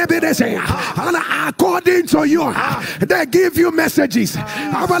 According to you, they give you messages.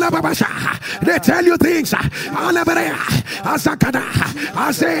 They tell you things.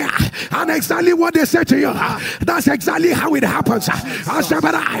 And exactly what they say to you, that's exactly how it happens.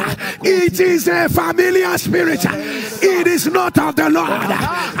 It is a familiar spirit. It is not of the Lord.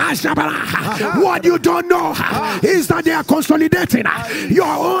 What you don't know is that they are consolidating your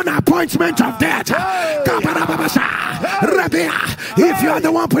own appointment of death. If you are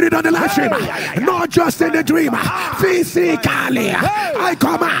the one, put it on the live stream. Not just in the dream, physically. I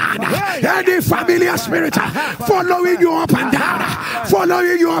command any familiar spirit following you up and down,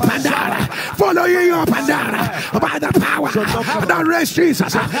 following you up and down, following you up and down by the power that raised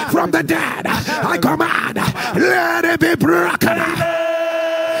Jesus from the dead. I command, let it be broken.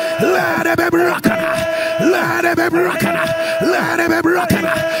 Let it be broken. Let it be broken. Let it be broken.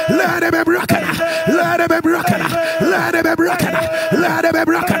 Let it be broken. Let it be broken. Let it be broken. Let it be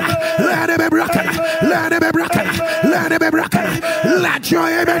broken. Let it be broken. Let it be broken. Let it be broken. Let your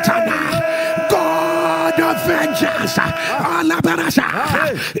amen turn. God of vengeance,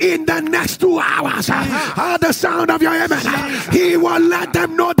 in the next 2 hours, at the sound of your amen, He will let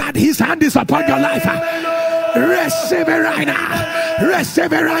them know that His hand is upon your life. Receive it right now.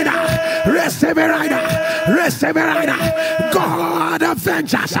 Receive it right now. Receive it right now. Receive it right now. God of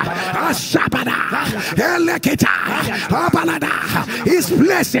vengeance, Ashabada, Elekita, Abalada, is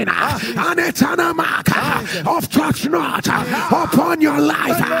placing an eternal mark of touch not upon your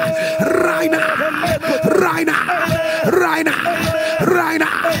life. Right now. Right now. Right now. Right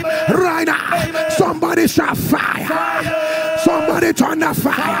now. Right now. Somebody shall fire. Somebody turn the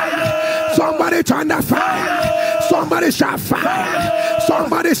fire. Somebody turn the fire. Somebody shall fire.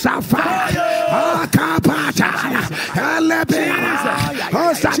 Somebody shall fire.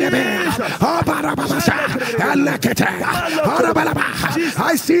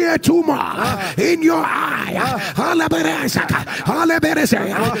 I see a tumor in your eye.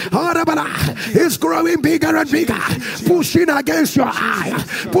 It's growing bigger and bigger, pushing against your eye,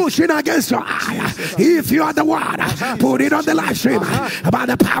 pushing against your eye. If you are the one, put it on the live stream. By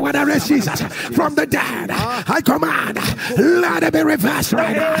the power that raised Jesus from the dead, I command, let it be reversed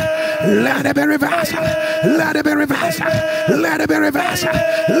right now. Let it be reversed. Let it be reversed. Let it be reversed.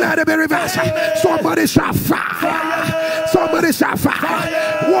 Let it be reversed. Somebody shall fire. Somebody shall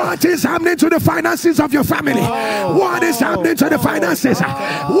fire. What is happening to the finances of your family? What is happening to the finances?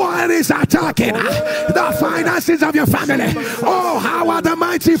 What is attacking the finances of your family? Oh, how are the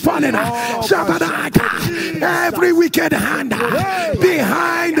mighty falling? Every wicked hand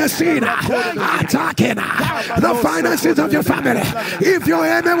behind the scene attacking the finances of your family. If your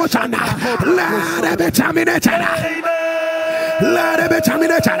enemy was under, let it be terminated. Let it be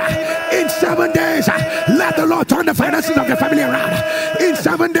terminated. In 7 days, let the Lord turn the finances of your family around. In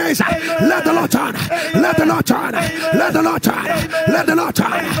 7 days, let the Lord turn. Let the Lord turn. Let the Lord turn. Let the Lord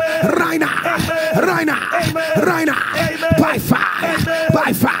turn. Right now. Right now. Right now. By fire.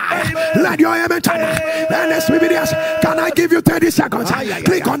 By fire. Let your amen turn. NSPPD, can I give you 30 seconds?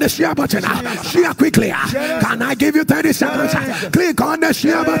 Click on the share button. Share quickly. Can I give you 30 seconds? Click on the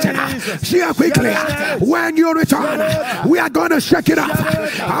share button. Share quickly. When you return, we are going to shake it up.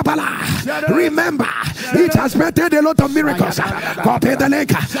 Remember, it has bettered a lot of miracles. Copy the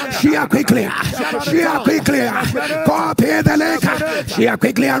link. Share quickly. Share quickly. Copy the link. Share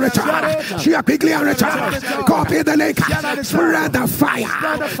quickly and return. Share quickly and return. Copy the link. Spread the fire.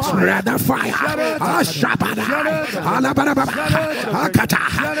 Spread the fire.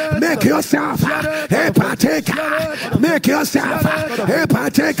 Make yourself a partaker. Make yourself a partaker.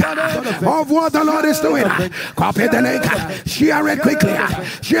 partaker of what the Lord is doing. Copy the link. Share it quickly.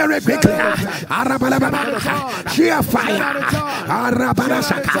 Share it quickly. Share fire.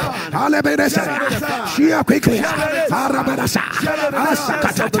 Share quickly.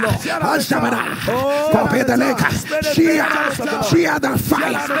 Copy the link. Share the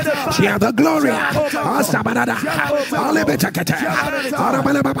fire. Share the glory. Share it.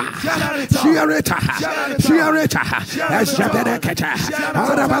 Share it.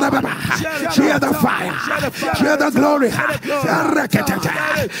 Share the fire. Share the glory.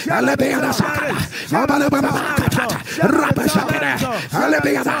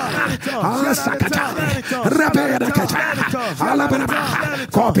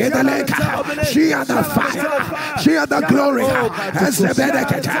 Copy the link. Share the fire. Share the glory.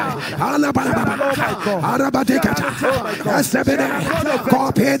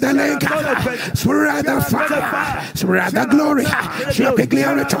 Copy the link. Spread the fire. Spread the glory. Share quickly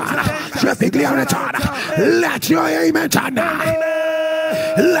and return. Share quickly and return. Let your amen turn.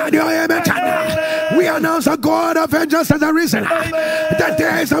 Let your amen turn. We announce the God of vengeance has arisen. The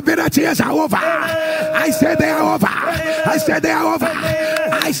days of bitter tears are over. I said they are over. I said they are over.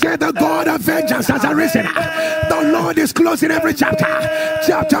 I said the God of vengeance has arisen. The Lord is closing every chapter.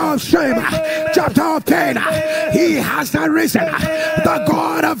 Chapter of shame. Chapter of pain. He has arisen. The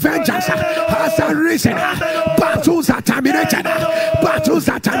God of vengeance has arisen. Battles are terminated. Battles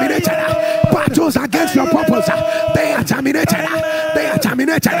are terminated. Battles against your purpose. They are terminated. They are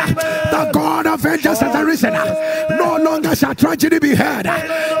terminated. The God of vengeance has arisen. No longer shall tragedy be heard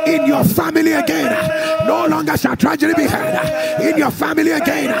in your family again. No longer shall tragedy be heard in your family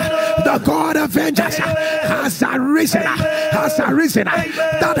again. The God of vengeance has arisen. Has arisen.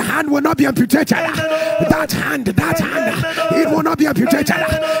 That hand will not be amputated. That hand, it will not be amputated.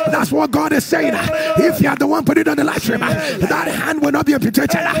 That's what God is saying. If you are the one put it on the live stream, that hand will not be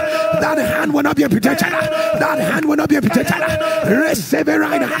amputated. That hand will not be amputated. That hand will not be amputated. Receive it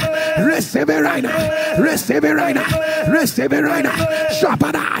right now. Receive it right now. Receive it right now. Receive it right now.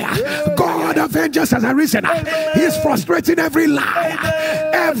 Shabbataya. God of vengeance has arisen. He's frustrating every lie.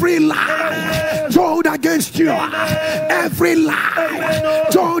 Every lie told against you. Every lie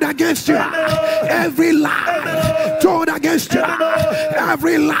told against you. Every lie told against you.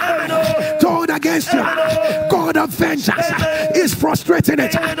 Every lie told against you. God of vengeance is frustrating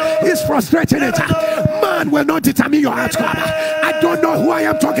it. Is frustrating it. Man will not determine your outcome. I don't know who I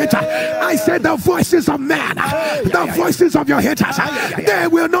am talking to. I said the voices of man, the voices of your haters, they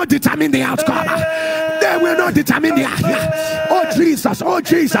will not determine the outcome. They will not determine the outcome. Oh Jesus, oh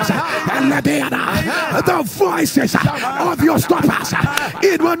Jesus. The voices of your stoppers,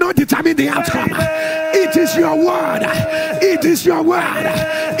 it will not determine the outcome. It is your word. It is your word.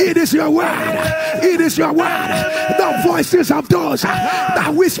 It is your word. It is your word. The voices of those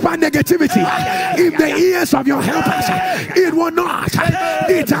that whisper negativity in the ears of your helpers, it will not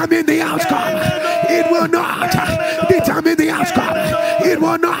determine the outcome. It will not determine the outcome. It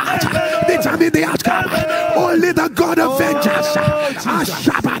will not determine the outcome. Only the God of vengeance,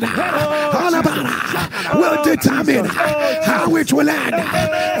 will determine how it will end.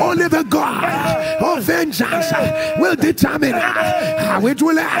 Only the God of vengeance will determine how it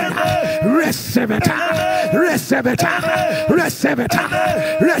will end. Receive it. Receive it. Receive it.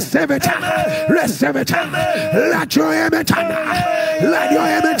 Receive it. Receive it. Let your amen turn. Let your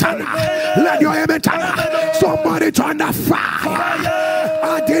amen turn. Let your amen turn. Somebody turn the fire.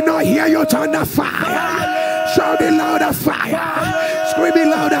 I did not hear you turn the fire. Shout it louder, fire. Scream it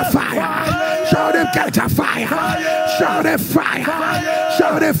louder, fire. Shout it, catch a fire. Shout it, fire.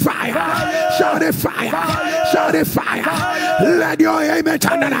 Shout it, fire. Shout it, fire. Shout it, fire. Let your amen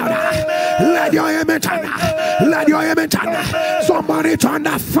turn louder. Let your amen turn. Let your amen turn. Somebody turn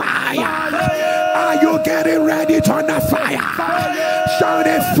the fire. Are you getting ready? Turn the fire. Shout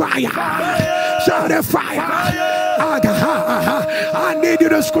it, fire. Shout it, fire. I need you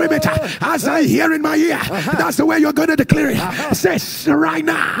to scream it as I hear in my ear. That's the way you're going to declare it. Say right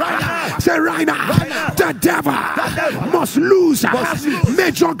now. Say right now. The devil must lose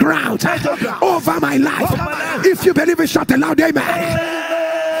major ground over my life. If you believe it, shout a loud amen.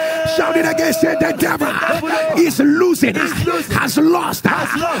 Shout it again, say the devil is losing, has lost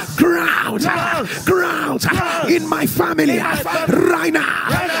ground in my family right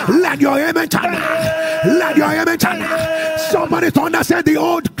now. Let your amen turn. Let your amen turn. Somebody to understand the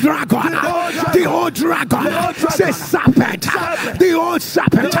old dragon. The old dragon. Say serpent. The old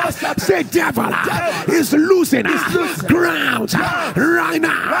serpent Say, devil is losing ground right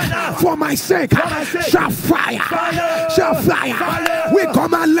now for my sake. Shall fire. We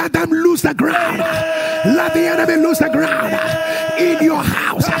come and let them lose the ground. Let the enemy lose the ground in your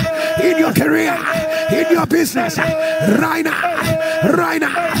house, in your career, in your business. Right now.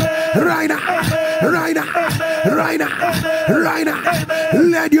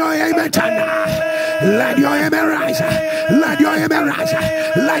 Let your amen turn. Let your amen rise. Let your amen rise.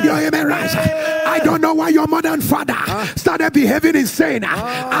 Let your amen rise. I don't know why your mother and father started behaving insane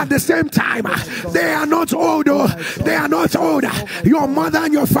at the same time. They are not old. They are not old. Your mother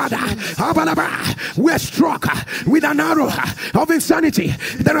and your father were struck with an arrow of insanity.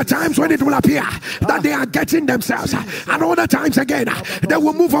 There are times when it will appear that they are getting themselves, and other times again they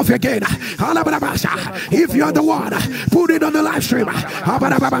will move off again. If you are the one, put it on the live stream. About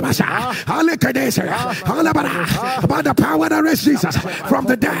the power that raised Jesus from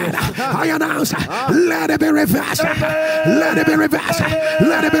the dead, I announce, let it be reversed. Let it be reversed.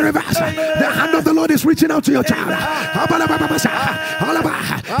 Let it be reversed. The hand of the Lord is reaching out to your child.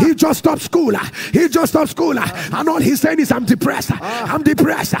 He just stopped school. He just stopped school. And all he's saying is, I'm depressed. I'm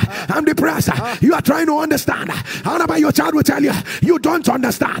depressed. I'm depressed. You are trying to understand. How about your child will tell you, you don't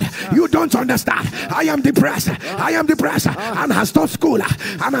understand. You don't understand. I am depressed. I am depressed. And has stopped school.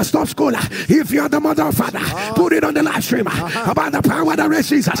 And has stopped school. If you are the mother or father, put it on the live stream about the power that raised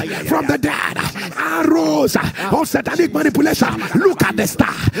Jesus from the dead. Arrows of satanic manipulation. Look at the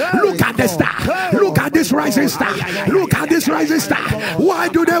star. Look at the star. Look at this rising star. Look at this rising star. Why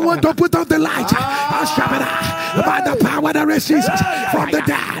do they want to put off the light? By the power that raised Jesus from the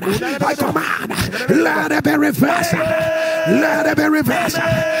dead, I command, let it be reversed. Let it be reversed.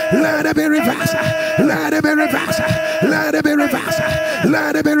 Let it be reversed. Let it be reversed. Let it be reversed.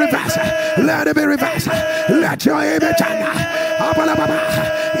 Let it be reversed. Let it be reversed. Let your image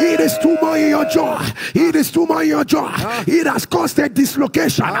it is too much in your jaw. It is too much in your jaw. It has caused a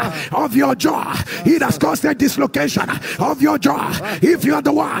dislocation of your jaw. It has caused a dislocation of your jaw. If you are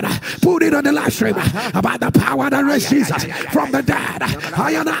the one, put it on the live stream about the power that raised Jesus from the dead.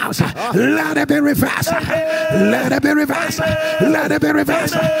 I announce, let it be reversed. Let it be reversed. Let it be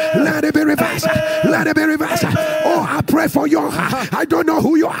reversed. Let it be reversed. Let it be reversed. Oh, I pray for you. I don't know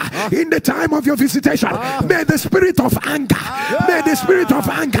who you are. In the time of your visitation, may the spirit of anger, may the spirit of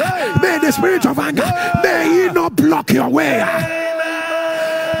anger, may the spirit of anger, may it not block your way.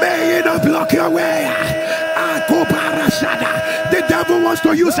 May it not block your way. The devil wants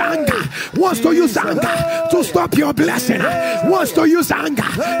to use anger, to stop your blessing, wants to use anger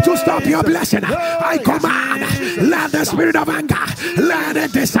to stop your blessing. I command, let the spirit of anger, let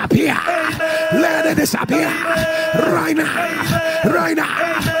it disappear. Let it disappear right now, right now,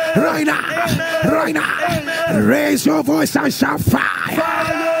 right now, right now. Raise your voice and shout fire.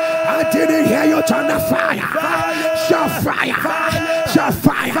 I didn't hear you turn the fire. Shout fire, shout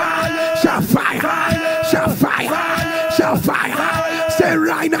fire, shout fire, shout fire, shout fire. Say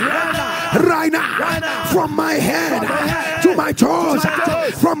right now, from my head to my toes,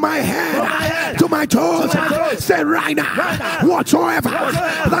 from my head to my toes. Say right now, whatsoever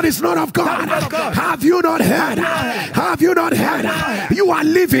that is not of God, have you not heard? Have you not heard? You are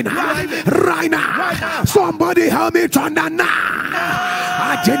living right now. Somebody help me turn that now.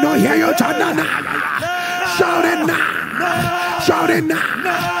 I did not hear you turn that now. Shout it now. Shout it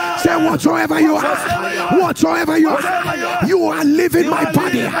now. Say whatsoever you are, whatsoever you are living my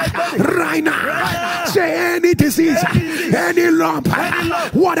body right now. Say any disease, any lump,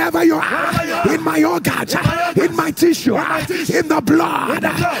 whatever you are, in my organs, in my tissue, in the blood,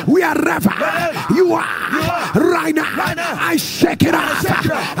 wherever you are right now, I shake it off.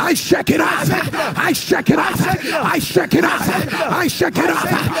 I shake it off. I shake it off. I shake it off. I shake it off.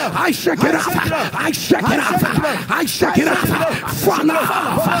 I shake it off. I shake it off. I shake it off. Fall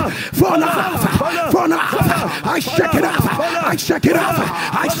off. Fall off. Fall off. I shake it off. I shake it off.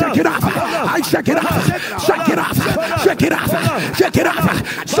 I shake it off. I shake it off. Shake it off. Shake it off. Shake it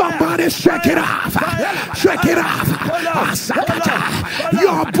off. Somebody shake it off. Shake it off.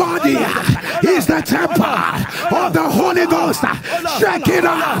 Your body is the temple of the Holy Ghost. Shake it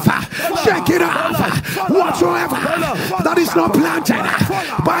off. Shake it off. Whatsoever that is not planted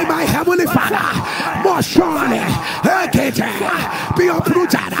by my heavenly Father, more surely be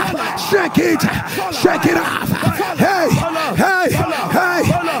uprooted. Shake it. Shake it off. Hey, hey, hey,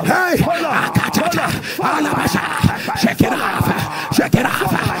 hey. Shake it off. Shake it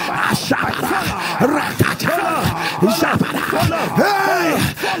off. Hey,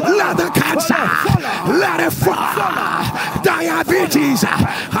 let the cancer, let it fall. Diabetes,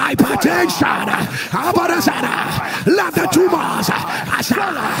 hypertension, let the tumors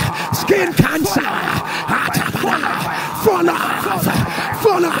skin cancer, fall off,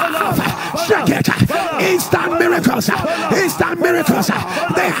 fall off, shake it, instant miracles, instant miracles, they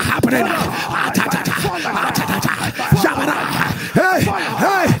are happening. Hey,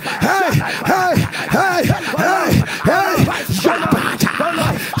 hey, hey, hey, hey, hey, hey,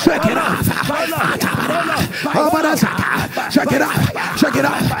 shake it off, shake it off, shake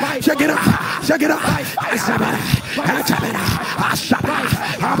it off, shake it off, shake it off,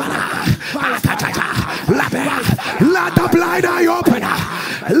 let the blind eye open,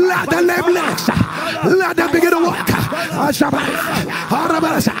 let the lame legs, let them begin to walk.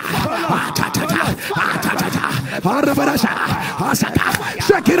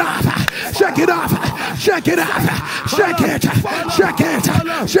 Shake it off, shake it off, shake it off, shake it, shake it,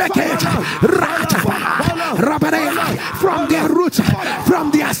 shake it, from their roots,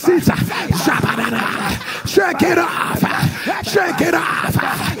 from their seeds, shake it off, shake it off,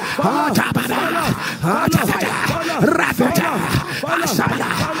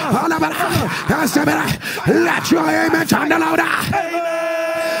 let your amen turn louder.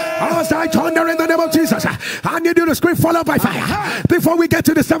 As I thunder in the name of Jesus, I need you to scream followed by fire. Before we get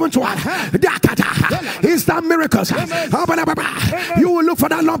to the seventh one, instant miracles. You will look for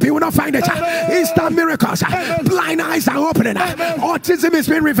that lump, you will not find it. Instant miracles. Blind eyes are opening. Autism is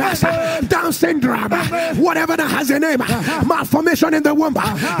being reversed. Down syndrome, whatever that has a name, malformation in the womb,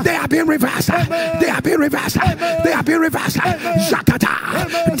 they are being reversed. They are being reversed. They are being reversed.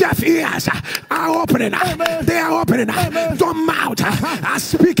 Jakata, deaf ears are opening. They are opening. Dumb mouth are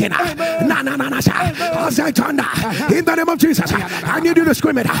speaking. As I thunder in the name of Jesus, I need you to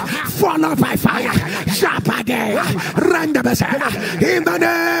scream it. Follow by fire. Japade, Randabese, in the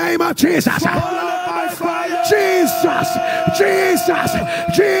name of Jesus. Jesus, Jesus,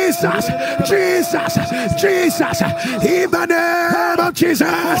 Jesus, Jesus, Jesus, in the name of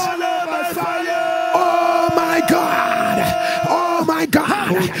Jesus. Oh my God, oh my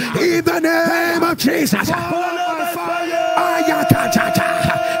God, in the name of Jesus.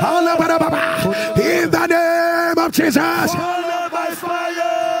 In the name of Jesus.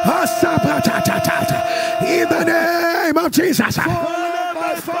 In the name of Jesus.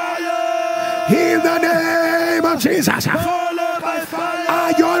 In the name of Jesus.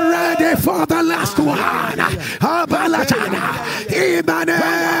 Are you ready for the last one? In the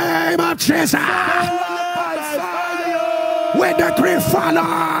name of Jesus. When the grief fall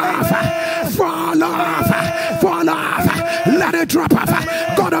off, fall off, fall off. Let it drop off.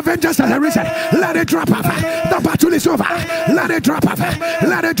 God of vengeance has arisen. Let it drop off. The battle is over. Let it drop off.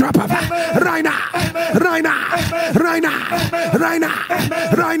 Let it drop off. Right now. Right now. Right now. Right now.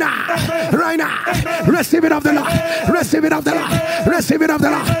 Right now. Right now. Receive it of the Lord. Receive it of the Lord. Receive it of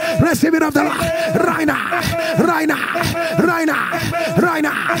the Lord. Receive it of the Lord. Right now. Right now. Right now. Right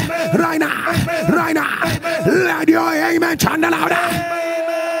now. Right now. Right now. Let your amen turn louder.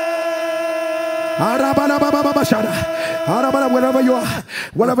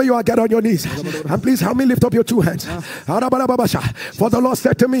 Wherever you are, get on your knees. And please help me lift up your two hands. For the Lord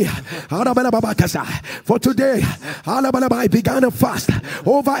said to me, for today, I began a fast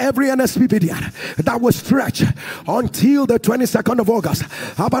over every NSPPD that will stretch until the 22nd of August.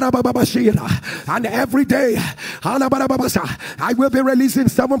 And every day, I will be releasing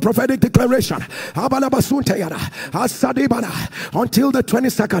 7 prophetic declarations until the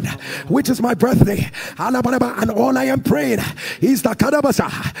 22nd, which is my birthday. And all I am praying is that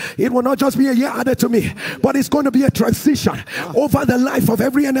it will not just be a year added to me, but it's going to be a transition over the life of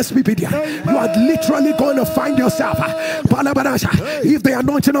every NSPPD. You are literally going to find yourself, if the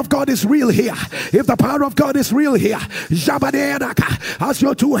anointing of God is real here, if the power of God is real here, as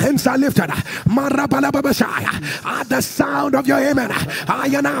your two hands are lifted, at the sound of your amen, I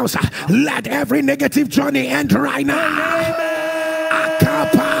announce, let every negative journey end right now.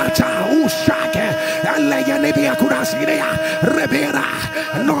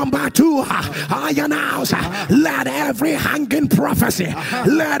 Number 2, I announce, let every hanging prophecy,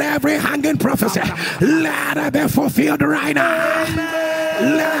 let every hanging prophecy, let it be fulfilled right now.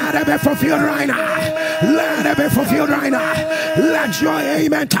 Let it be fulfilled right now. Let it be fulfilled right now. Let your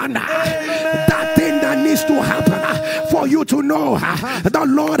amen turn. That thing that needs to happen for you to know the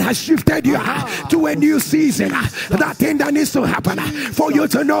Lord has shifted you to a new season. That thing that needs to happen for you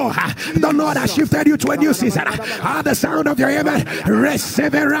to know the Lord has shifted you to a new season. At the sound of your amen,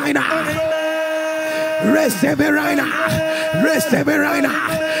 receive it right now. Receive it right now. Receive it right now.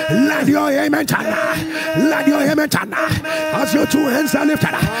 Let your amen turn. Let your amen turn. As your two hands are lifted,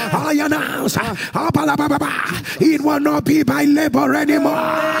 I announce, it will not be by labor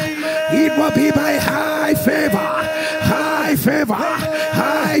anymore. It will be by high favor. High favor.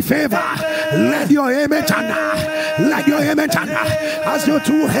 High favor. Let your amen turn. Let your amen turn. As your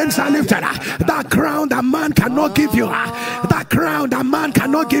two hands are lifted, that crown that man cannot give you. That crown that man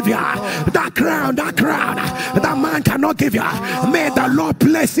cannot give you. That crown that man cannot give you. May the Lord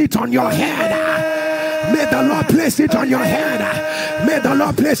place it on your head. May the Lord place it on your head. May the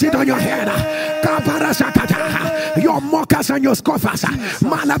Lord place it on your head. Your mockers and your scoffers,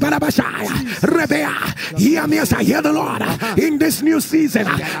 hear me as I hear the Lord. In this new season,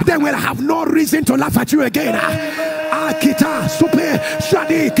 they will have no reason to laugh at you again. Akita, Supe,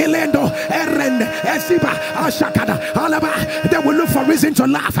 Shadi, Kelendo, Eren, Esiba, Ashakada, Alaba. They will look for reason to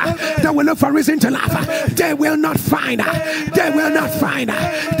laugh. They will look for reason to laugh. They will not find. They will not find.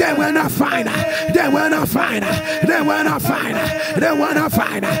 They will not find. They will not find. They will not find. They will not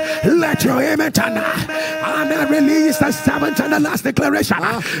find. Let your amen turn. And I release the seventh and the last declaration.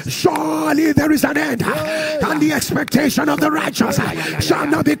 Surely there is an end, and the expectation of the righteous shall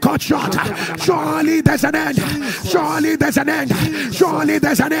not be cut short. Surely there's an end. Surely there's an end. Surely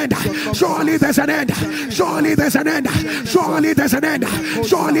there's an end. Surely there's an end. Surely there's an end. Surely there's an end.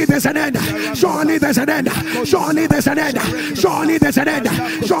 Surely there's an end. Surely there's an end. Surely there's an end. Surely there's an end.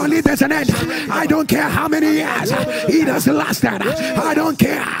 Surely there's an end. I don't care how many years it has lasted. I don't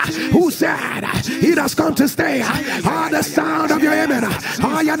care who said it has come to stay. On the sound of your amen,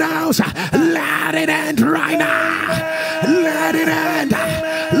 I announce, let it end right now. Let it end.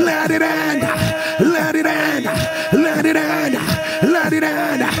 Let it end. Let it end. Let it end. Let it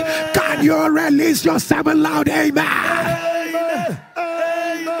end. Can you release your seven loud amen? Amen.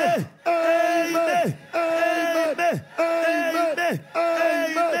 Amen. Amen. Amen.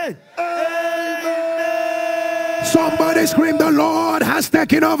 Amen. Somebody scream, the Lord has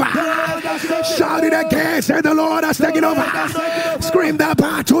taken over. Shout it again, say the Lord has taken over. Scream, the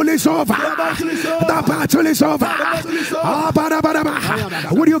battle is over. The battle is over.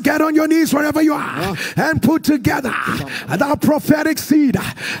 Would you get on your knees wherever you are and put together the prophetic seed?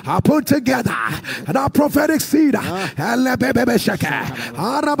 Put together the prophetic seed.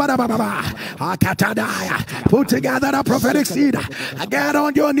 Put together the prophetic seed. Get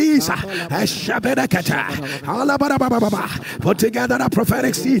on your knees. Put together the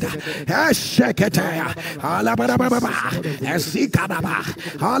prophetic seed.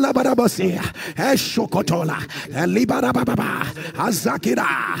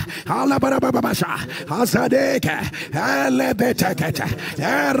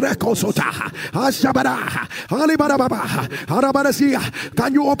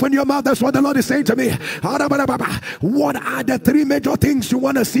 Can you open your mouth? That's what the Lord is saying to me. What are the three major things you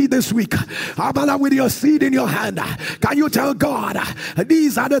want to see this week? With your seed in your hand, can you tell God,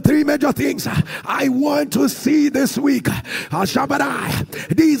 these are the three major things I want to see this week?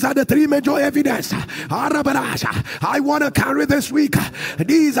 These are the three major evidence I want to carry this week.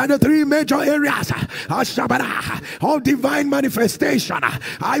 These are the three major areas of divine manifestation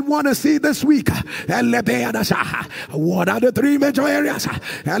I want to see this week. What are the three major areas?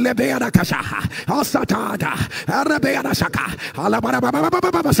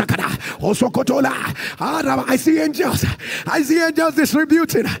 I see angels. I see angels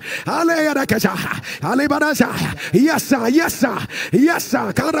distributing. Yes, sir. Yes, sir. Yes,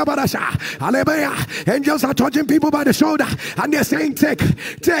 sir. Angels are touching people by the shoulder and they're saying, take.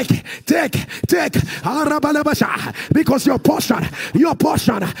 Because your portion,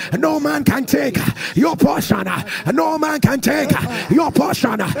 no man can take. Your portion, no man can take. Your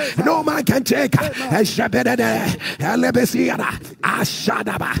portion, no man can take.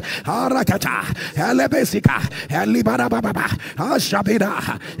 Elebesika, Elibarababa,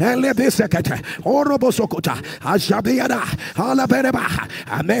 Ashabida, Elebesekete, Orobosokota, Ashabiada, Alabereba,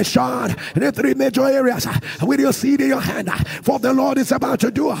 Ameshon, the three major areas with your seed in your hand. For the Lord is about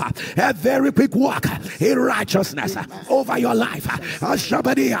to do a very quick walk in righteousness over your life.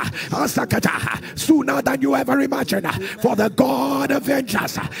 Ashabadia, Asakata, sooner than you ever imagined. For the God of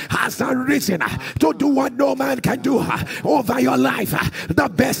vengeance has arisen to do what no man can do over your life. The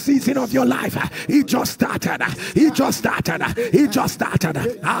best season of your life. He just started. He just started. He just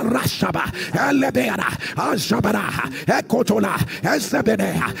started. Rashaba, Elebeara, Ashabara, Ekotola,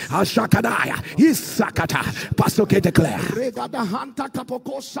 Ezebedea, Ashakadaya, Isakata. Pastor K declare.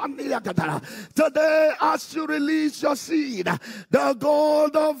 Today, as you release your seed, the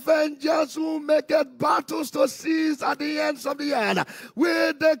God of vengeance who maketh battles to cease at the ends of the earth,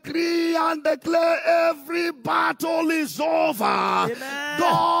 we decree and declare every battle is over. Amen.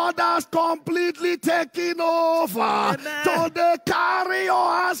 God has completely taken over. Amen. Today, carry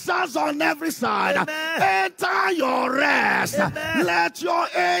your answers on every side. Amen. Enter your rest. Amen. Let your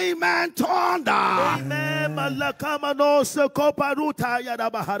amen thunder. Amen.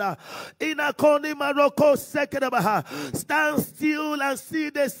 Stand still and see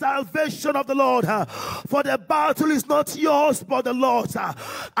the salvation of the Lord. For the battle is not yours but the Lord's.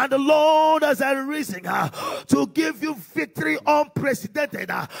 And the Lord has arisen to give you victory unprecedented.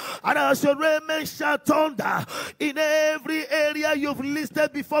 And as your raiment shall thunder in every area you've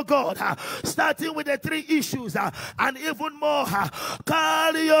listed before God, starting with the 3 issues and even more.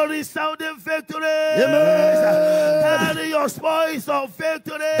 Carry your resounding victory. Carry your spoils of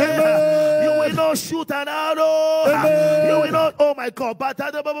victory. Amen. You will not shoot an arrow. Amen. You will not, oh my God.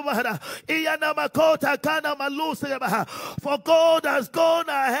 For God has gone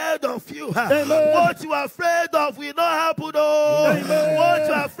ahead of you. Amen. What you are afraid of will not happen. Amen. What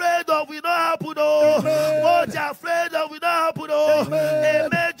you are afraid of will not happen. Amen. What you are afraid of will not happen. Amen. A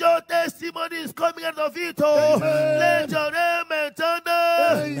major testimony is coming out of it. Let your amen thunder.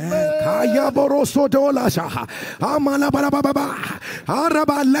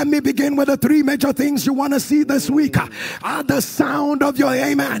 Let me begin with the 3 major things you want to see this week. At the sound of your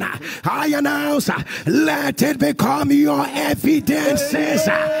amen, I announce, let it become your evidences.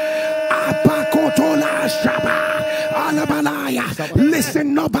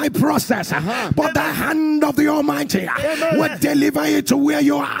 Listen, not by process, but the hand of the Almighty will deliver it to where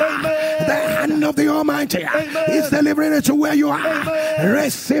you are. The hand of the Almighty is delivering it to where you are.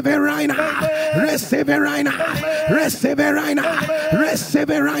 Receive it right now. Receive it right now. Receive it right now. Receive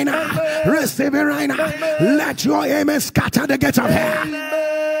it right now. Receive it right now. Let your amen scatter the gates of hell.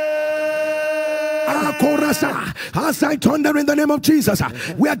 As I thunder in the name of Jesus,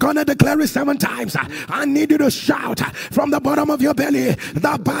 we are going to declare it 7 times. I need you to shout from the bottom of your belly,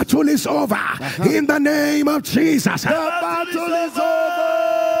 the battle is over. In the name of Jesus. The battle is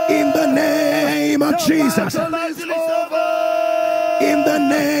over. In the name of Jesus. In the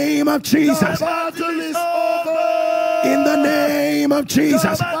name of Jesus. The battle is over. In the name of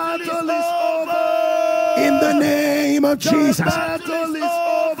Jesus. The battle is over. In the name of Jesus. The battle is over.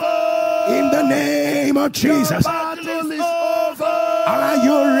 In the name of Jesus. Are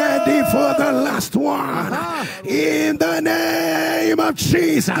you ready for the last one? In the name of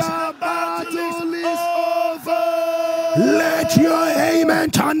Jesus. The battle is over. Let your amen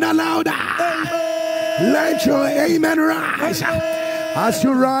thunder louder. Let your amen rise. As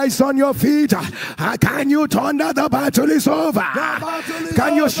you rise on your feet, can you thunder? The battle is over.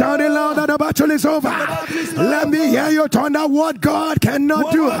 Can you shout it louder? The battle is over. Let me hear you thunder. What God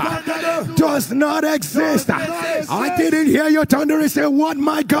cannot do does not exist. I didn't hear you thunder and say, what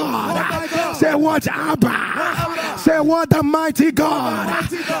my God? Say, what Abba? Say, what the mighty God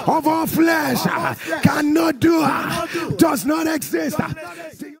of all flesh cannot do does not exist.